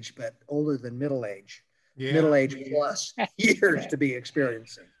old age, but older than middle age, middle age plus years to be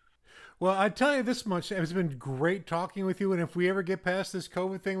experiencing. Well, I tell you this much, it's been great talking with you. And if we ever get past this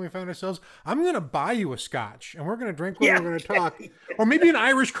COVID thing we found ourselves, I'm going to buy you a Scotch and we're going to drink while we're going to talk. Or maybe an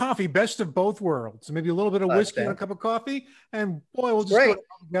Irish coffee, best of both worlds. Maybe a little bit of whiskey and a cup of coffee. And boy, we'll just go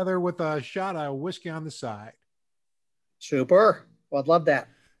together with a shot of whiskey on the side. Super. Well, I'd love that.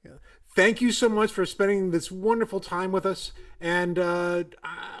 Yeah. Thank you so much for spending this wonderful time with us. And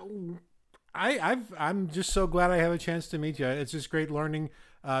I'm just so glad I have a chance to meet you. It's just great learning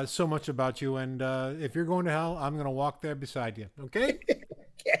so much about you, and if you're going to hell, I'm going to walk there beside you. Okay.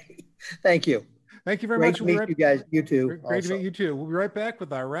 Okay. Thank you. Thank you very much. Great to meet you guys. You too. Great to meet you too. We'll be right back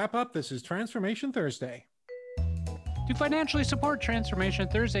with our wrap up. This is Transformation Thursday. To financially support Transformation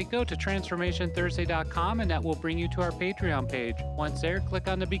Thursday, go to transformationthursday.com and that will bring you to our Patreon page. Once there, click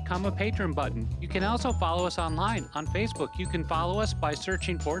on the Become a Patron button. You can also follow us online on Facebook. You can follow us by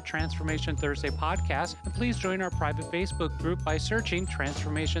searching for Transformation Thursday Podcast, and please join our private Facebook group by searching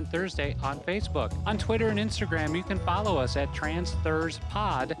Transformation Thursday on Facebook. On Twitter and Instagram, you can follow us at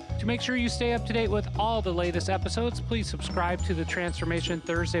TransThursPod. To make sure you stay up to date with all the latest episodes, please subscribe to the Transformation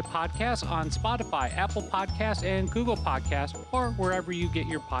Thursday Podcast on Spotify, Apple Podcasts, and Google Podcasts, or wherever you get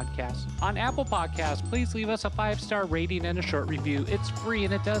your podcasts. On Apple Podcasts, please leave us a 5-star rating and a short review. It's free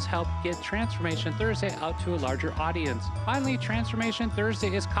and it does help get Transformation Thursday out to a larger audience. Finally, Transformation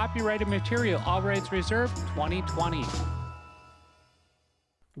Thursday is copyrighted material, all rights reserved, 2020.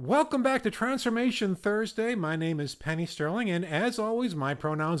 Welcome back to Transformation Thursday. My name is Penny Sterling, and as always, my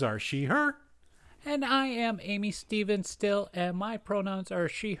pronouns are she, her. And I am Amy Stevens still, and my pronouns are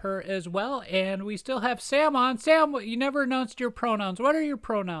she, her as well. And we still have Sam on. Sam, you never announced your pronouns. What are your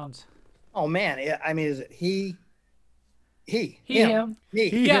pronouns? Oh, man. I mean, is it he, him, me?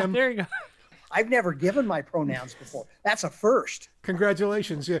 Yeah, him. there you go. I've never given my pronouns before. That's a first.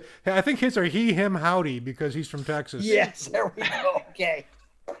 Congratulations. Yeah, I think his are he, him, howdy, because he's from Texas. Yes, there we go. Okay.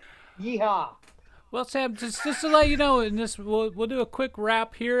 Yeehaw. Well, Sam, just to let you know, in this we'll do a quick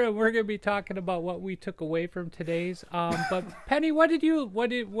wrap here, and we're going to be talking about what we took away from today's. But Penny, what are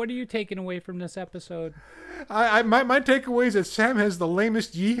you taking away from this episode? My takeaway is that Sam has the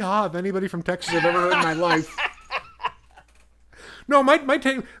lamest yeehaw of anybody from Texas I've ever heard in my life. No, my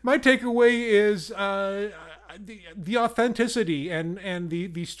takeaway is the authenticity and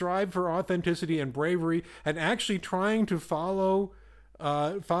the strive for authenticity and bravery, and actually trying to follow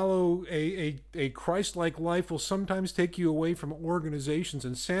a Christ-like life will sometimes take you away from organizations.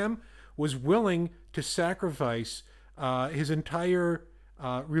 And Sam was willing to sacrifice his entire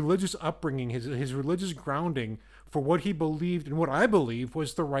religious upbringing, his religious grounding, for what he believed and what I believe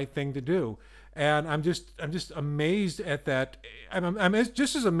was the right thing to do. And I'm just amazed at that. I'm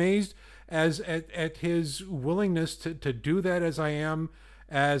just as amazed as at his willingness to do that as I am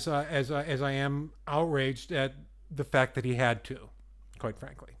as I am outraged at the fact that he had to, quite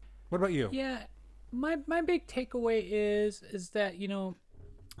frankly. What about you? Yeah, my big takeaway is that, you know,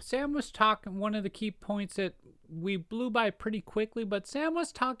 Sam was talking, one of the key points that we blew by pretty quickly, but Sam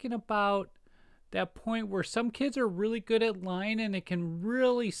was talking about that point where some kids are really good at lying and they can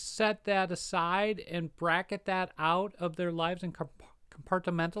really set that aside and bracket that out of their lives and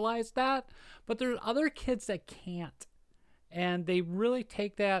compartmentalize that. But there's other kids that can't. And they really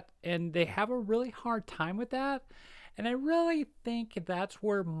take that and they have a really hard time with that. And I really think that's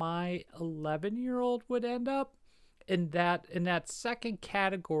where my 11-year-old would end up, in that second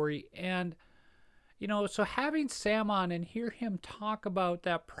category. And, you know, so having Sam on and hear him talk about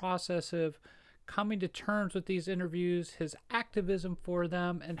that process of coming to terms with these interviews, his activism for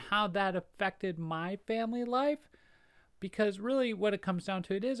them, and how that affected my family life, because really what it comes down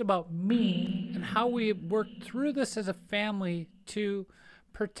to, it is about me and how we worked through this as a family to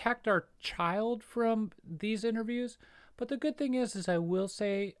protect our child from these interviews. But the good thing is I will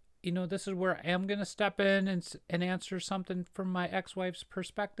say, you know, this is where I am going to step in and answer something from my ex-wife's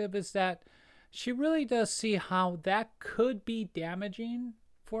perspective, is that she really does see how that could be damaging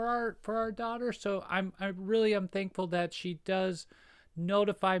for our daughter. So I really am thankful that she does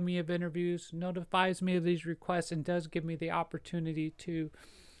notify me of interviews, notifies me of these requests, and does give me the opportunity to,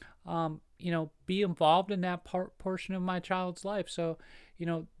 you know, be involved in that portion of my child's life. So, you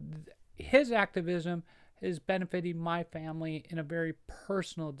know, his activism is benefiting my family in a very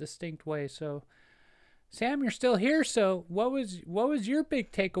personal, distinct way. So, Sam, you're still here. So, what was your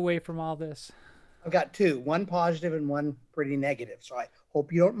big takeaway from all this? I've got two, one positive and one pretty negative. So I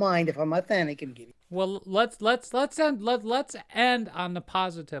hope you don't mind if I'm authentic and give you. Well, let's end on the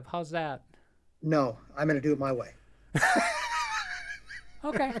positive. How's that? No, I'm going to do it my way.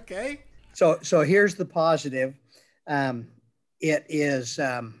 Okay. Okay. So here's the positive. It is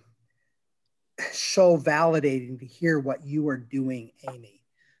so validating to hear what you are doing, Amy,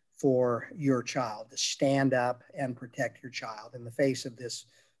 for your child, to stand up and protect your child in the face of this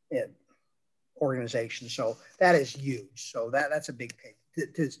organization. So that is huge. So that's a big thing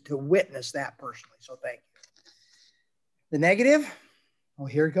to witness that personally. So thank you. The negative, well,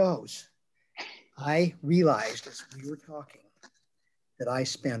 here it goes. I realized as we were talking that I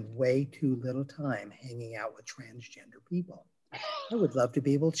spend way too little time hanging out with transgender people. I would love to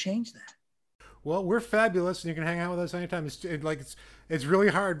be able to change that. Well, we're fabulous, and you can hang out with us anytime. It's really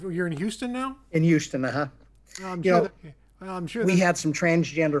hard. You're in Houston now? In Houston, I'm sure we had some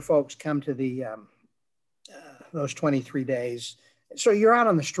transgender folks come to the those 23 days, So you're out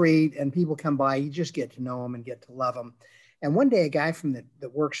on the street and people come by, you just get to know them and get to love them. And one day, a guy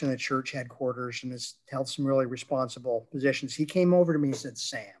that works in the church headquarters and has held some really responsible positions, he came over to me and said,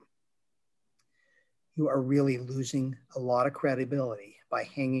 Sam, you are really losing a lot of credibility by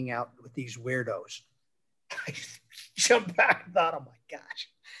hanging out with these weirdos. I jumped back and thought, oh my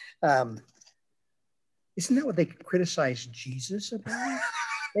gosh. Isn't that what they criticized Jesus about?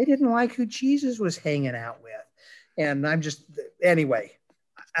 They didn't like who Jesus was hanging out with. And anyway,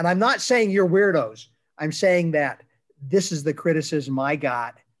 and I'm not saying you're weirdos. I'm saying that this is the criticism I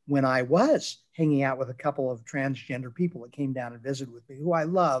got when I was hanging out with a couple of transgender people that came down and visited with me, who I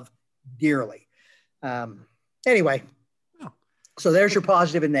love dearly. Anyway, so there's your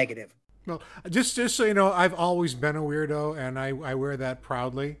positive and negative. Well, just so you know, I've always been a weirdo, and I wear that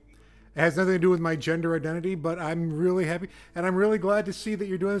proudly. It has nothing to do with my gender identity, but I'm really happy, and I'm really glad to see that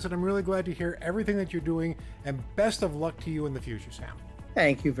you're doing this, and I'm really glad to hear everything that you're doing, and best of luck to you in the future, Sam.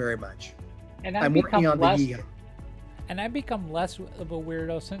 Thank you very much. And I'm working on the ego. And I've become less of a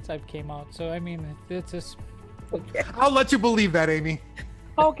weirdo since I've came out. So, I mean, it's just... Okay. I'll let you believe that, Amy.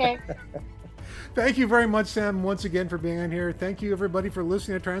 Okay. Thank you very much, Sam, once again for being on here. Thank you, everybody, for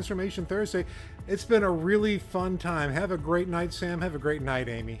listening to Transformation Thursday. It's been a really fun time. Have a great night, Sam. Have a great night,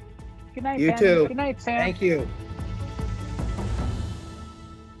 Amy. Good night, You Penny. too. Good night, Sam. Thank you.